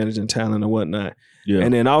what I'm saying, managing talent and whatnot. Yeah.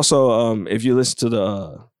 And then also, if you listen to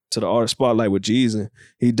the Artist Spotlight with Jeezy,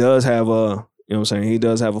 he does have you know what I'm saying, he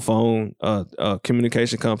does have a phone,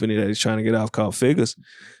 communication company that he's trying to get off called Figures.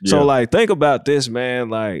 Yeah. So, like, think about this, man.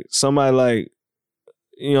 Like, somebody like,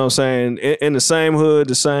 you know what I'm saying, in the same hood,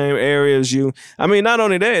 the same area as you. I mean, not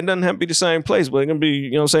only that, it doesn't have to be the same place, but it can be,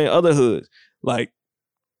 you know what I'm saying, other hoods. Like,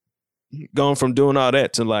 going from doing all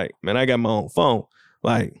that to, like, man, I got my own phone.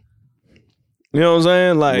 Like, you know what I'm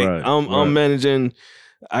saying? Like, I'm managing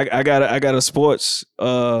I got a sports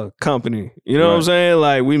company. You know what I'm Right. saying?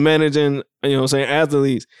 Like we managing, you know what I'm saying,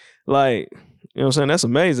 athletes. Like, you know what I'm saying? That's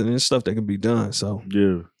amazing. It's stuff that can be done. So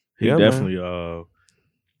Yeah. He yeah, definitely man.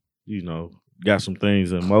 you know, got some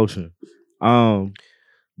things in motion. Bruh,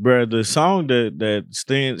 the song that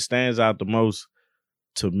stands out the most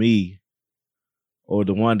to me, or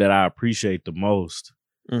the one that I appreciate the most,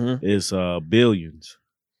 is Billions.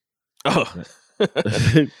 Oh.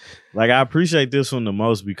 Like I appreciate this one the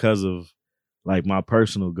most because of like my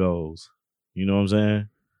personal goals. You know what I'm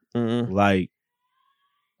saying? Like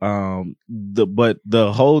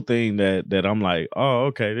the whole thing that I'm like, oh,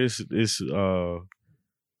 okay, this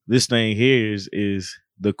thing here is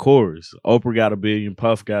the chorus. Oprah got $1 billion,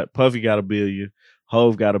 Puffy got $1 billion,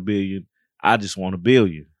 Hove got $1 billion. I just want $1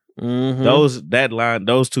 billion. Those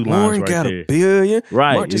two lines Warren right got there. $1 billion.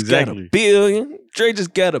 Right, Mark just exactly. got $1 billion. Dre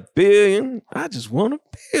just got $1 billion. I just want $1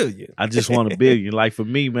 billion. I just want $1 billion. Like for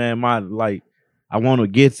me, man, I want to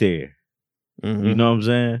get there. You know what I'm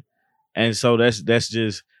saying? And so that's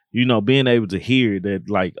just, you know, being able to hear that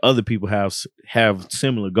like other people have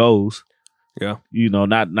similar goals. Yeah. You know,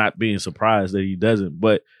 not being surprised that he doesn't,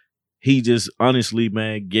 but he just honestly,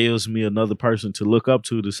 man, gives me another person to look up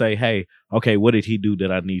to say, hey, okay, what did he do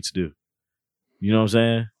that I need to do? You know what I'm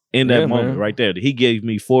saying? In that moment right there, he gave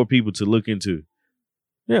me 4 people to look into.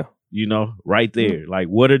 Yeah. You know, right there. Like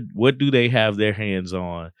what do they have their hands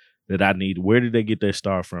on that I need? Where did they get their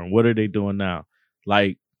start from? What are they doing now?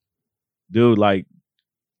 Like, dude, like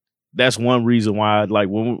that's one reason why, like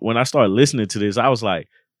when I started listening to this, I was like,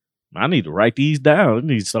 I need to write these down. I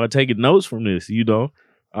need to start taking notes from this, you know?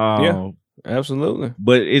 Yeah, absolutely.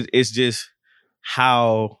 But it's just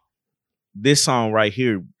how this song right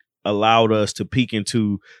here allowed us to peek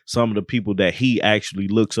into some of the people that he actually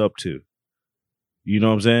looks up to. You know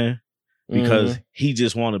what I'm saying? Because he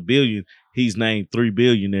just won $1 billion. He's named 3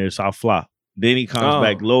 billionaires off flop. Then he comes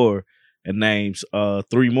back lower and names 3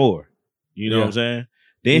 more. You know what I'm saying?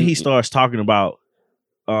 Then he starts talking about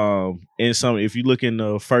if you look in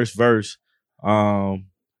the first verse, I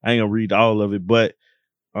ain't gonna read all of it, but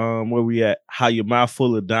where we at? How your mouth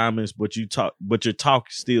full of diamonds, but your talk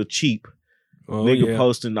is still cheap. Nigga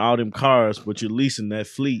posting all them cars, but you're leasing that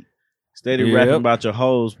fleet. Steady rapping about your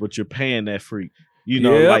hoes, but you're paying that freak. You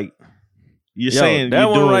know, like you're saying that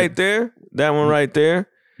you're one doing right there. That one right there.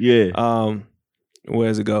 Yeah.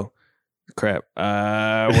 Where's it go? Crap.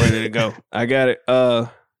 Where did it go? I got it.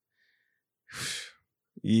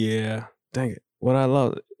 Yeah. Dang it. What I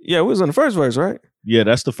lost. Yeah, it was in the first verse, right? Yeah,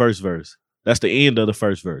 that's the first verse. That's the end of the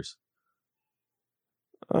first verse.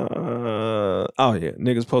 Oh yeah,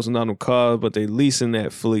 niggas posting on them cars, but they leasing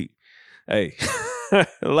that fleet. Hey, a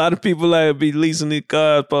lot of people like be leasing these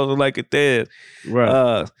cars, posting like it theirs.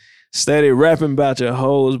 Right. Steady rapping about your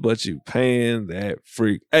hoes, but you paying that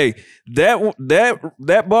freak. Hey,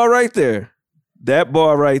 that bar right there, that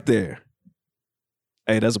bar right there.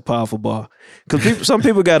 Hey, that's a powerful bar. Because some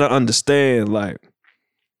people got to understand, like,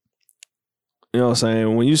 you know what I'm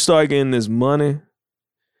saying, when you start getting this money,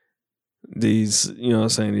 these, you know what I'm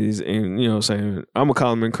saying, you know what I'm saying, I'm gonna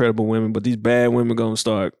call them incredible women, but these bad women gonna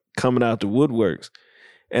start coming out the woodworks.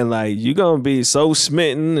 And like, you gonna be so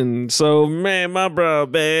smitten and so, man, my bro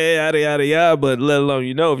bad, yada, yada, yada, but let alone,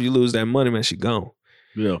 you know, if you lose that money, man, she gone.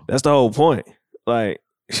 Yeah. That's the whole point. Like,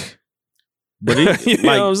 but you know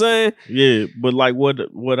what I'm saying? Yeah, but like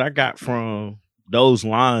what I got from those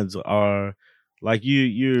lines are like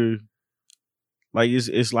you're like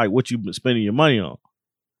it's like what you've been spending your money on.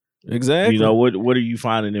 Exactly. You know, what are you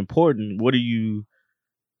finding important? What are you,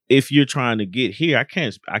 if you're trying to get here, I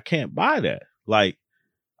can't buy that. Like,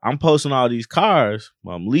 I'm posting all these cars,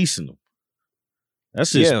 well, I'm leasing them.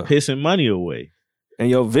 That's just pissing money away. And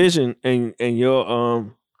your vision and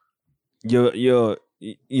your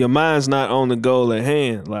mind's not on the goal at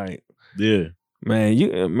hand. Like, man,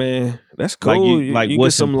 that's cool. Like you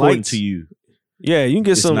what's get some important likes to you. Yeah, you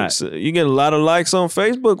can get you get a lot of likes on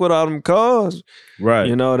Facebook with all them cars. Right.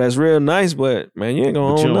 You know, that's real nice, but man, you ain't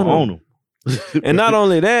gonna own none of them. And not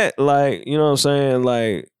only that, like, you know what I'm saying,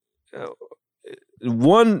 like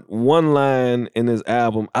one line in this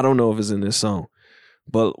album, I don't know if it's in this song,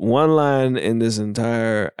 but one line in this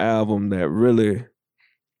entire album that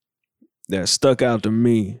stuck out to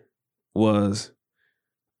me was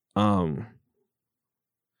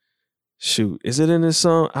shoot, is it in this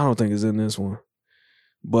song? I don't think it's in this one.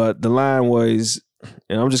 But the line was,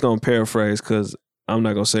 and I'm just gonna paraphrase because I'm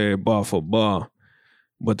not gonna say it bar for bar,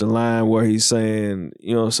 but the line where he's saying,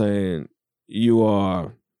 you know what I'm saying, you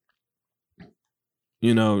are,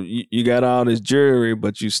 you know, you got all this jewelry,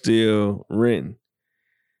 but you still renting.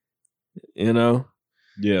 You know?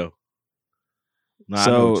 Yeah. No, I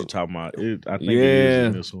know what you're talking about. I think it is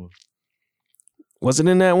in this one. Was it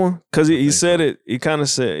in that one? Because he said so. He kind of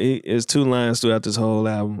said it's 2 lines throughout this whole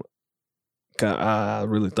album. I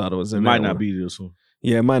really thought it was in that one. It might not be this one.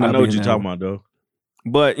 Yeah, it might not be. I know what you're talking about, though.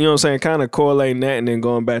 But, you know what I'm saying, kind of correlating that and then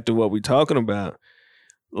going back to what we're talking about.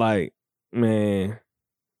 Like, man,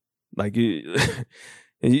 like you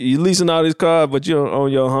leasing all these cars, but you don't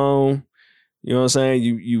own your home. You know what I'm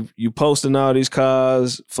saying? You posting all these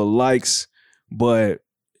cars for likes, but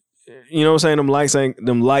you know what I'm saying?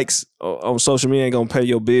 Them likes on social media ain't gonna pay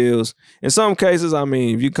your bills. In some cases, I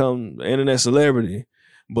mean, if you come internet celebrity,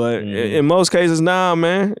 but in most cases, nah,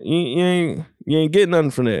 man, you ain't getting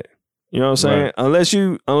nothing from that. You know what I'm saying?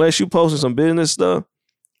 Right. Unless you posting some business stuff,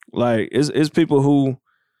 like it's people who,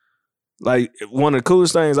 like, one of the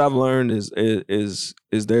coolest things I've learned is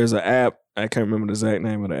there's an app. I can't remember the exact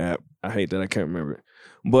name of the app. I hate that I can't remember it,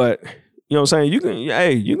 but. You know what I'm saying?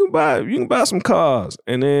 You can buy some cars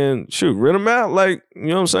and then rent them out. Like, you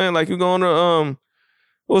know what I'm saying? Like you go on to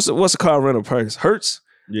what's the car rental price? Hertz?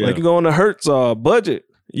 Yeah. Like you go on to Hertz budget.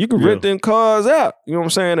 You can rent them cars out. You know what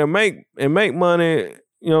I'm saying? And make money,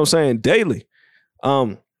 you know what I'm saying, daily.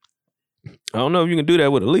 I don't know if you can do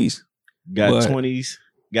that with a lease. Got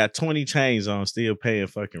 20 chains on, still paying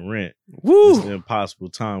fucking rent. Woo! It's impossible.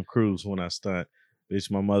 Tom Cruise when I stunt. Bitch,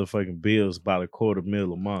 my motherfucking bills about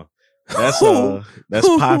 $250,000 a month. That's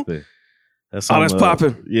popping. That's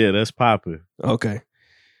popping. Yeah, that's popping. Okay,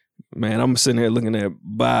 man, I'm sitting here looking at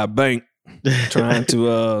Buy a Bank, trying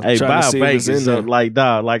to hey, Buy a Bank is like,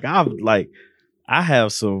 dog. Like I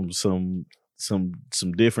have some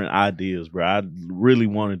different ideas, bro. I really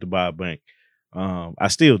wanted to buy a bank. I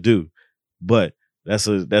still do, but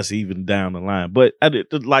that's even down the line. But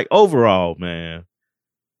like overall, man,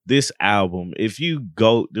 this album, if you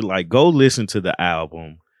go listen to the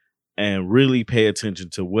album. And really pay attention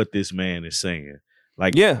to what this man is saying.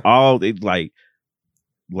 Like, all it like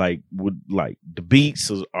the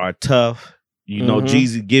beats are tough. You know,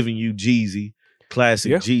 Jeezy giving you Jeezy,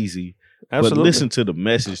 classic Jeezy. Absolutely. But listen to the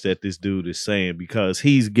message that this dude is saying, because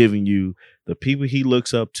he's giving you the people he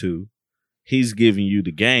looks up to. He's giving you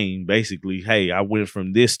the game, basically. Hey, I went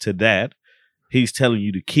from this to that. He's telling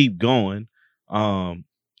you to keep going.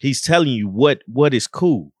 He's telling you what is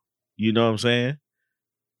cool. You know what I'm saying?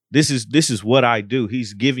 This is what I do.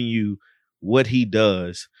 He's giving you what he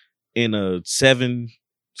does in a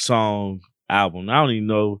 7-song album. I don't even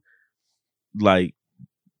know, like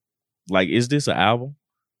is this an album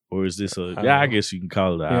or is this a? I guess you can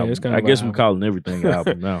call it an album. I guess we're calling everything an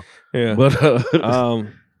album now. Yeah,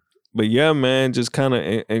 but yeah, man, just kind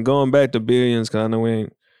of and going back to Billions, because I know we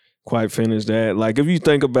ain't quite finished that. Like, if you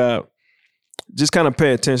think about. Just kind of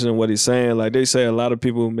pay attention to what he's saying. Like they say, a lot of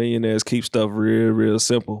people, millionaires, keep stuff real, real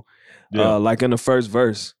simple. Yeah. Like in the first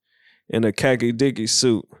verse, in a khaki dicky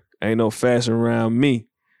suit, ain't no fashion around me.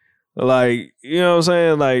 Like, you know what I'm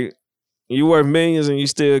saying? Like, you worth millions and you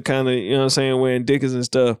still kind of, you know what I'm saying, wearing dickies and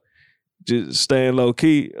stuff, just staying low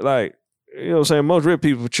key. Like, you know what I'm saying? Most rich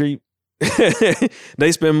people are cheap.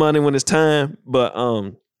 They spend money when it's time, but you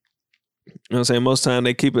know what I'm saying? Most time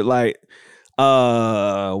they keep it like.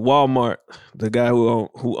 Walmart, the guy who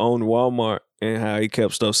owned Walmart and how he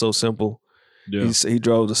kept stuff so simple. Yeah. He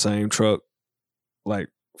drove the same truck like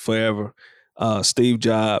forever. Steve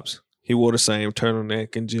Jobs, he wore the same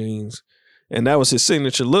turtleneck and jeans. And that was his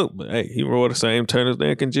signature look. But hey, he wore the same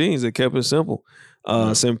turtleneck and jeans. It kept it simple.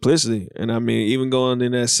 Simplicity. And I mean, even going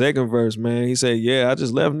in that second verse, man, he said, yeah, I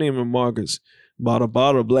just left Neiman Marcus, bought a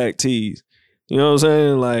bottle of black teas. You know what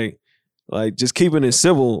I'm saying? Like just keeping it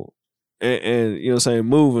simple. And you know what I'm saying,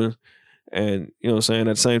 moving, and you know what I'm saying,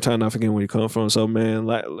 at the same time not forgetting where you come from. So man,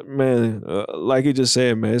 like he just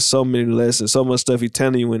said, man, there's so many lessons, so much stuff he's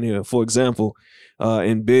telling you in here. For example,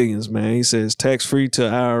 in Billions, man, he says tax free to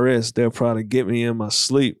IRS, they'll probably get me in my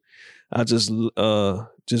sleep. I just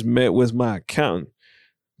met with my accountant,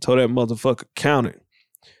 told that motherfucker accountant,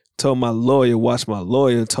 told my lawyer, watch my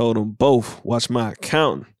lawyer, told them both, watch my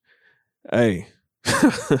accountant. Hey.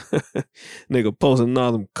 Nigga posting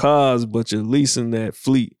all them cars, but you're leasing that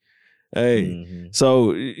fleet. Hey,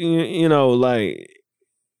 so you know, like,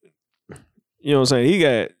 you know what I'm saying? He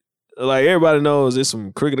got, like, everybody knows there's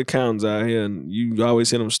some crooked accountants out here, and you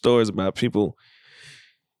always hear them stories about people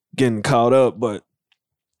getting caught up, but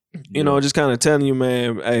you know, just kind of telling you,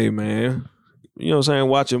 man, hey, man, you know what I'm saying?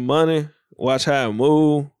 Watch your money, watch how it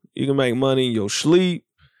move. You can make money in your sleep,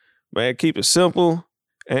 man. Keep it simple.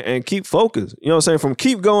 And keep focused. You know what I'm saying? From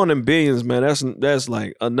keep going in Billions, man, that's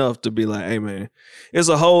like enough to be like, hey, man, it's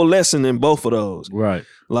a whole lesson in both of those. Right.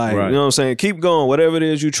 Like, you know what I'm saying? Keep going. Whatever it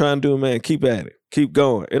is you trying to do, man, keep at it. Keep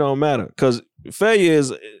going. It don't matter. Because failure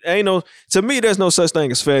is ain't no to me. There's no such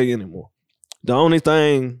thing as failure anymore. The only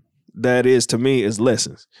thing that is to me is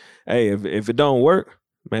lessons. Hey, if it don't work,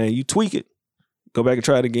 man, you tweak it. Go back and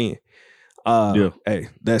try it again. Hey,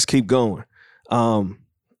 let's keep going. You know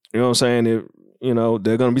what I'm saying? There are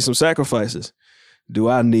gonna be some sacrifices. Do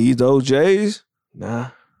I need those J's? Nah.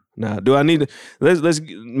 Do I need to let's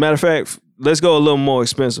matter of fact, let's go a little more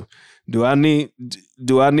expensive. Do I need these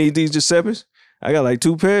Giuseppes? I got like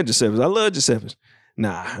 2 pair of Giuseppes. I love Giuseppes.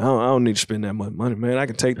 Nah, I don't need to spend that much money, man. I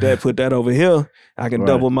can take that, put that over here. I can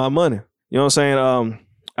double my money. You know what I'm saying?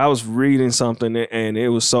 I was reading something and it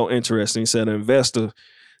was so interesting. He said an investor,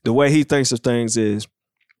 the way he thinks of things is,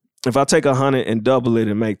 if I take 100 and double it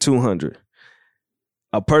and make 200,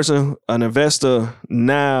 an investor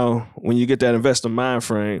now, when you get that investor mind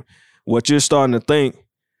frame, what you're starting to think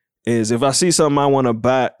is, if I see something I want to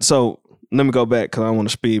buy, so let me go back because I want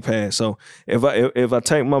to speed past. So if I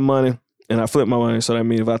take my money and I flip my money, so that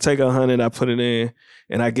means if I take 100, I put it in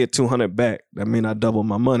and I get 200 back, that means I double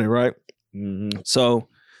my money, right? Mm-hmm. So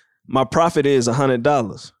my profit is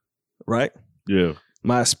 $100, right? Yeah.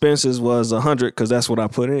 My expenses was 100 because that's what I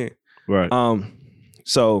put in. Right.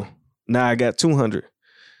 So now I got 200.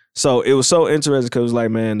 So it was so interesting because it was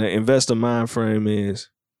like, man, the investor mind frame is,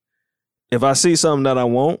 if I see something that I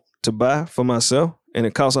want to buy for myself and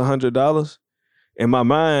it costs $100, in my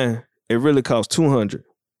mind, it really costs 200.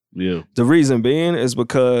 Yeah. The reason being is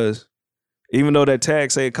because even though that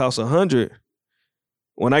tag say it costs 100,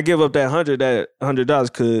 when I give up that 100, that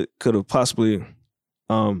 $100 could have possibly,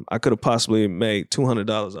 I could have possibly made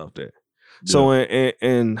 $200 off that. Yeah. So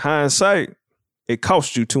in hindsight, it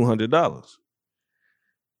cost you $200.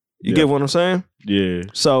 You get what I'm saying? Yeah.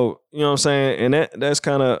 So, you know what I'm saying? And that's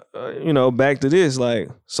kind of, back to this, like,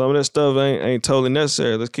 some of that stuff ain't totally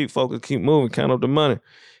necessary. Let's keep focused, keep moving, count up the money.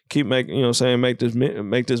 Keep making, you know what I'm saying,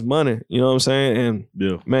 make this money, you know what I'm saying? And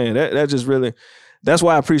man, that just really, that's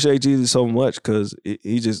why I appreciate Jesus so much, because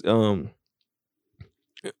he just, for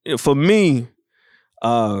me, you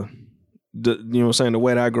know what I'm saying, the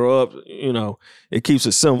way that I grow up, it keeps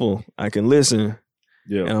it simple. I can listen,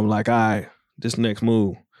 and I'm like, all right, this next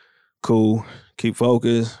move, cool, keep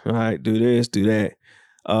focused, all right, do this, do that.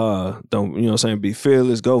 Don't, you know what I'm saying, be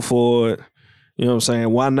fearless, go for it. You know what I'm saying?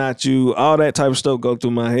 Why not you? All that type of stuff go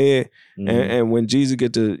through my head. Mm-hmm. And when Jesus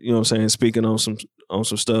get to, you know what I'm saying, speaking on some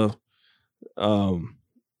stuff, you know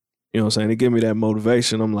what I'm saying, he give me that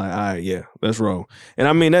motivation. I'm like, all right, yeah, let's roll. And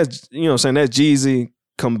I mean, that's, you know what I'm saying, that's Jeezy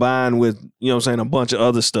combined with, you know what I'm saying, a bunch of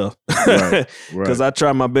other stuff. Right. Because I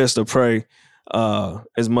try my best to pray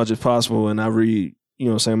as much as possible, and I read, you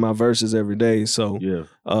know what I'm saying, my verses every day. So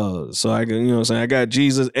so I can, you know what I'm saying, I got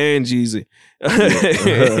Jesus and Jeezy. You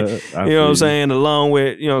know what I'm saying, along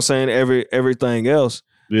with, you know what I'm saying, everything else.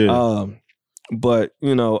 Yeah. But,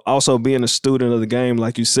 also being a student of the game,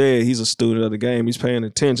 like you said, he's a student of the game. He's paying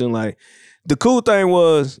attention. Like, the cool thing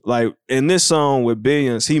was, like, in this song with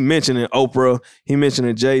Billions, he mentioning Oprah, he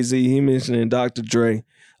mentioning Jay-Z, he mentioning Dr. Dre,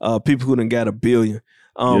 people who done got $1 billion.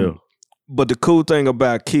 But the cool thing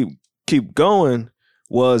about Keep Going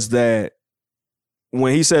was that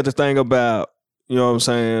when he said the thing about, you know what I'm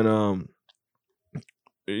saying,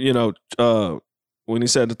 when he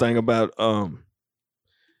said the thing about,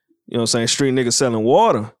 you know what I'm saying, street niggas selling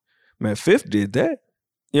water, man, 50 did that.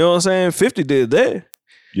 You know what I'm saying? 50 did that.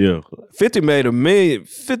 Yeah. 50 made $1 million.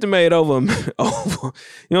 50 made over, you know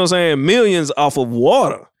what I'm saying, millions off of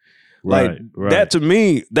water. Right. That to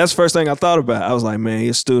me, that's the first thing I thought about. I was like, man,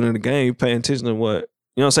 he's a student of the game, paying attention to what,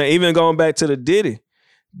 you know what I'm saying? Even going back to the Diddy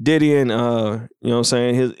and, you know what I'm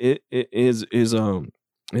saying, his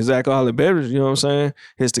alcoholic beverage, you know what I'm saying?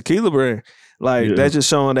 His tequila brand. Like, that's just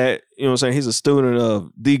showing that, you know what I'm saying, he's a student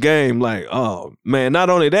of the game. Like, oh, man,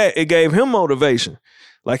 not only that, it gave him motivation.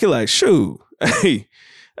 Like, he like, shoot, hey,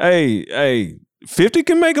 50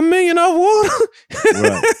 can make $1 million off water?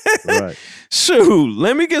 Right. Shoot,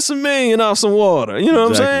 let me get some million off some water. You know what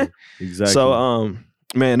I'm saying? Exactly. So,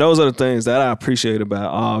 man, those are the things that I appreciate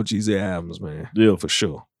about all Jeezy albums, man. Yeah, for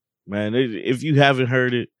sure. Man, if you haven't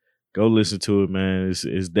heard it, go listen to it, man.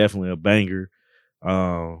 It's definitely a banger.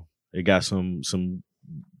 It got some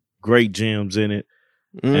great gems in it.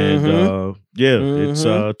 Mm-hmm. And it's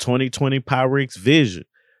 2020 Pyrex Vision,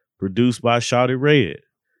 produced by Shawty Red.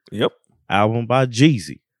 Yep. Album by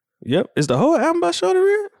Jeezy. Yep. Is the whole album by Shawty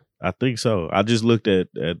Red? I think so. I just looked at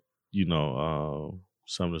some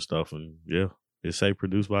of the stuff, and it say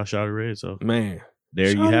produced by Shawty Red. So man,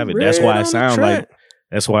 there you have it. That's why I sound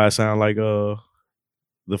like the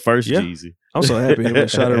first Jeezy. I'm so happy him and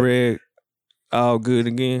Shawty Red all good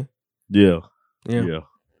again. Yeah.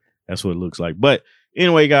 That's what it looks like. But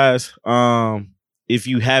anyway, guys, if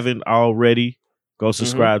you haven't already, go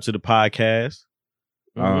subscribe to the podcast.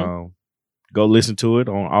 Go listen to it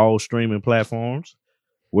on all streaming platforms.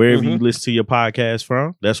 Wherever you listen to your podcast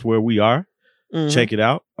from, that's where we are. Check it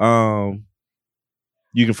out.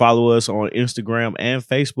 You can follow us on Instagram and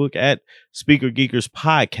Facebook at Speaker Geekers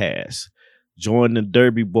Podcast. Join the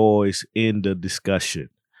Derby Boys in the discussion.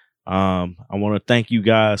 I want to thank you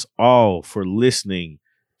guys all for listening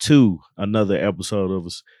to another episode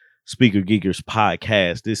of Speaker Geekers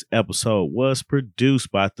Podcast. This episode was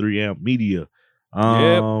produced by 3Amp Media.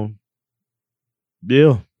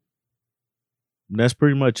 Yeah. That's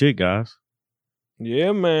pretty much it, guys.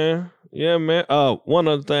 Yeah, man. One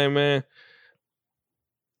other thing, man.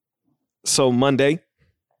 So Monday,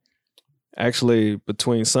 actually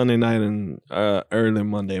between Sunday night and early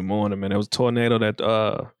Monday morning, man, there was a tornado that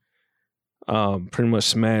pretty much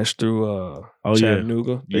smashed through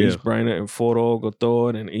Chattanooga, East Brainerd and Fort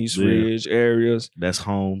Oglethorpe and East Ridge areas. That's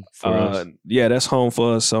home for us. Yeah, that's home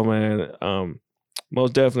for us. So, man,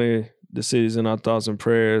 most definitely the city's in our thoughts and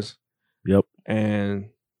prayers. Yep. And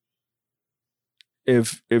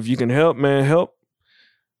if you can help, man, help.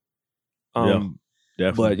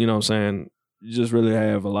 Definitely. But you know what I'm saying, you just really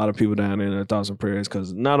have a lot of people down there in their thoughts and prayers,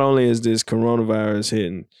 because not only is this coronavirus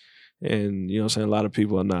hitting, and you know what I'm saying, a lot of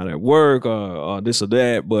people are not at work or this or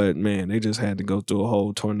that, but man, they just had to go through a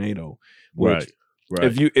whole tornado. Right.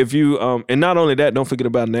 If you and not only that, don't forget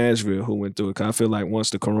about Nashville, who went through it. 'Cause I feel like once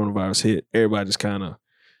the coronavirus hit, everybody just kind of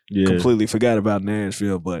completely forgot about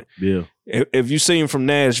Nashville. But if you seen from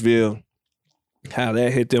Nashville how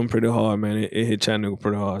that hit them pretty hard, man, it hit Chattanooga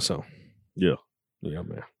pretty hard. So yeah,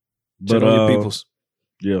 man. But on your peoples.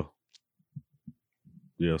 Yeah.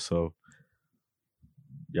 So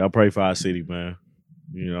y'all pray for our city, man.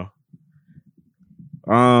 You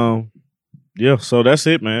know. So that's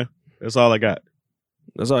it, man. That's all I got.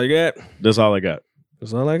 That's all you got? That's all I got.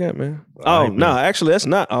 That's all I got, man. Actually, that's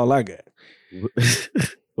not all I got.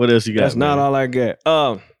 What else you got? That's not all I got.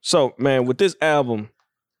 So, man, with this album,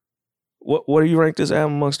 what do you rank this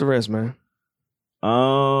album amongst the rest, man?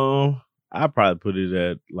 I probably put it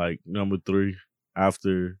at like number 3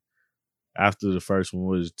 after the first one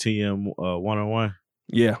was TM 101.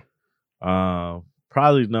 Yeah.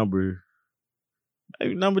 Probably number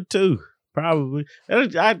 2. Probably.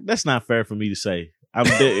 That's not fair for me to say.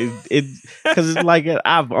 Because it's like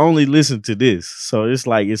I've only listened to this, so it's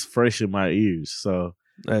like it's fresh in my ears. So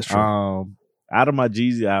that's true. Out of my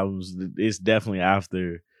Jeezy albums, it's definitely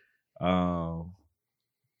after TM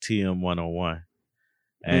 101,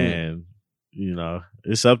 and you know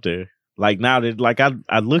it's up there. Like now that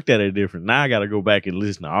I looked at it different. Now I got to go back and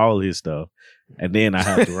listen to all his stuff, and then I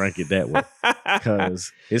have to rank it that way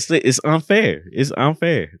because it's unfair. It's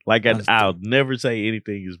unfair. Like I'll never say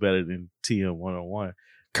anything is better than TM 101.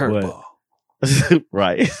 Curveball.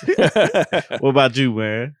 Right. What about you,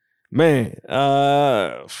 man? Man,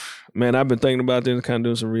 I've been thinking about this, kind of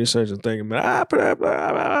doing some research and thinking, man, I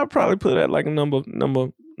probably put it at like number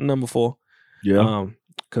 4. Yeah.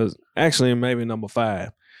 Because actually maybe number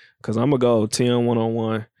 5. Because I'm gonna go TM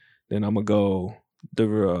 101, then I'm gonna go the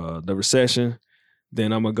Recession,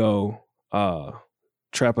 then I'm gonna go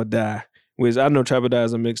Trap or Die. Which I know Trap or Die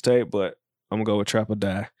is a mixtape, but I'm gonna go with Trap or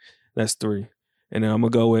Die. That's 3. And then I'm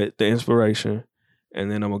gonna go with The Inspiration,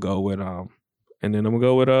 and then I'm gonna go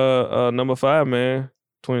with number 5, man.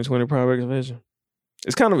 2020 Project Vision.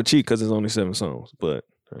 It's kind of a cheat because it's only 7 songs, but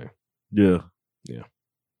yeah.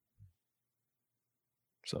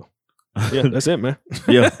 So yeah, that's it, man.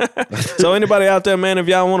 Yeah. So anybody out there, man, if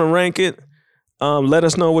y'all want to rank it, let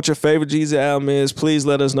us know what your favorite Jeezy album is. Please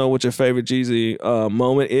let us know what your favorite Jeezy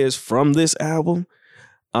moment is from this album.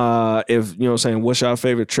 If you know what I'm saying, what's your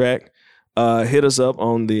favorite track? Hit us up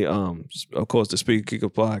on the of course the Speaker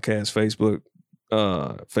Geeker Podcast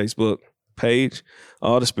Facebook page,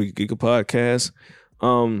 or the Speaker Geeker Podcast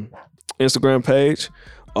Instagram page,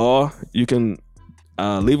 or you can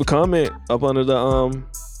leave a comment up under the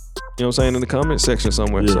you know what I'm saying, in the comment section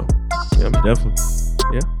somewhere. Yeah. So yeah, man. Definitely.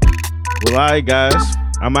 Yeah. Well, all right, guys.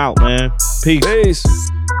 I'm out, man. Peace.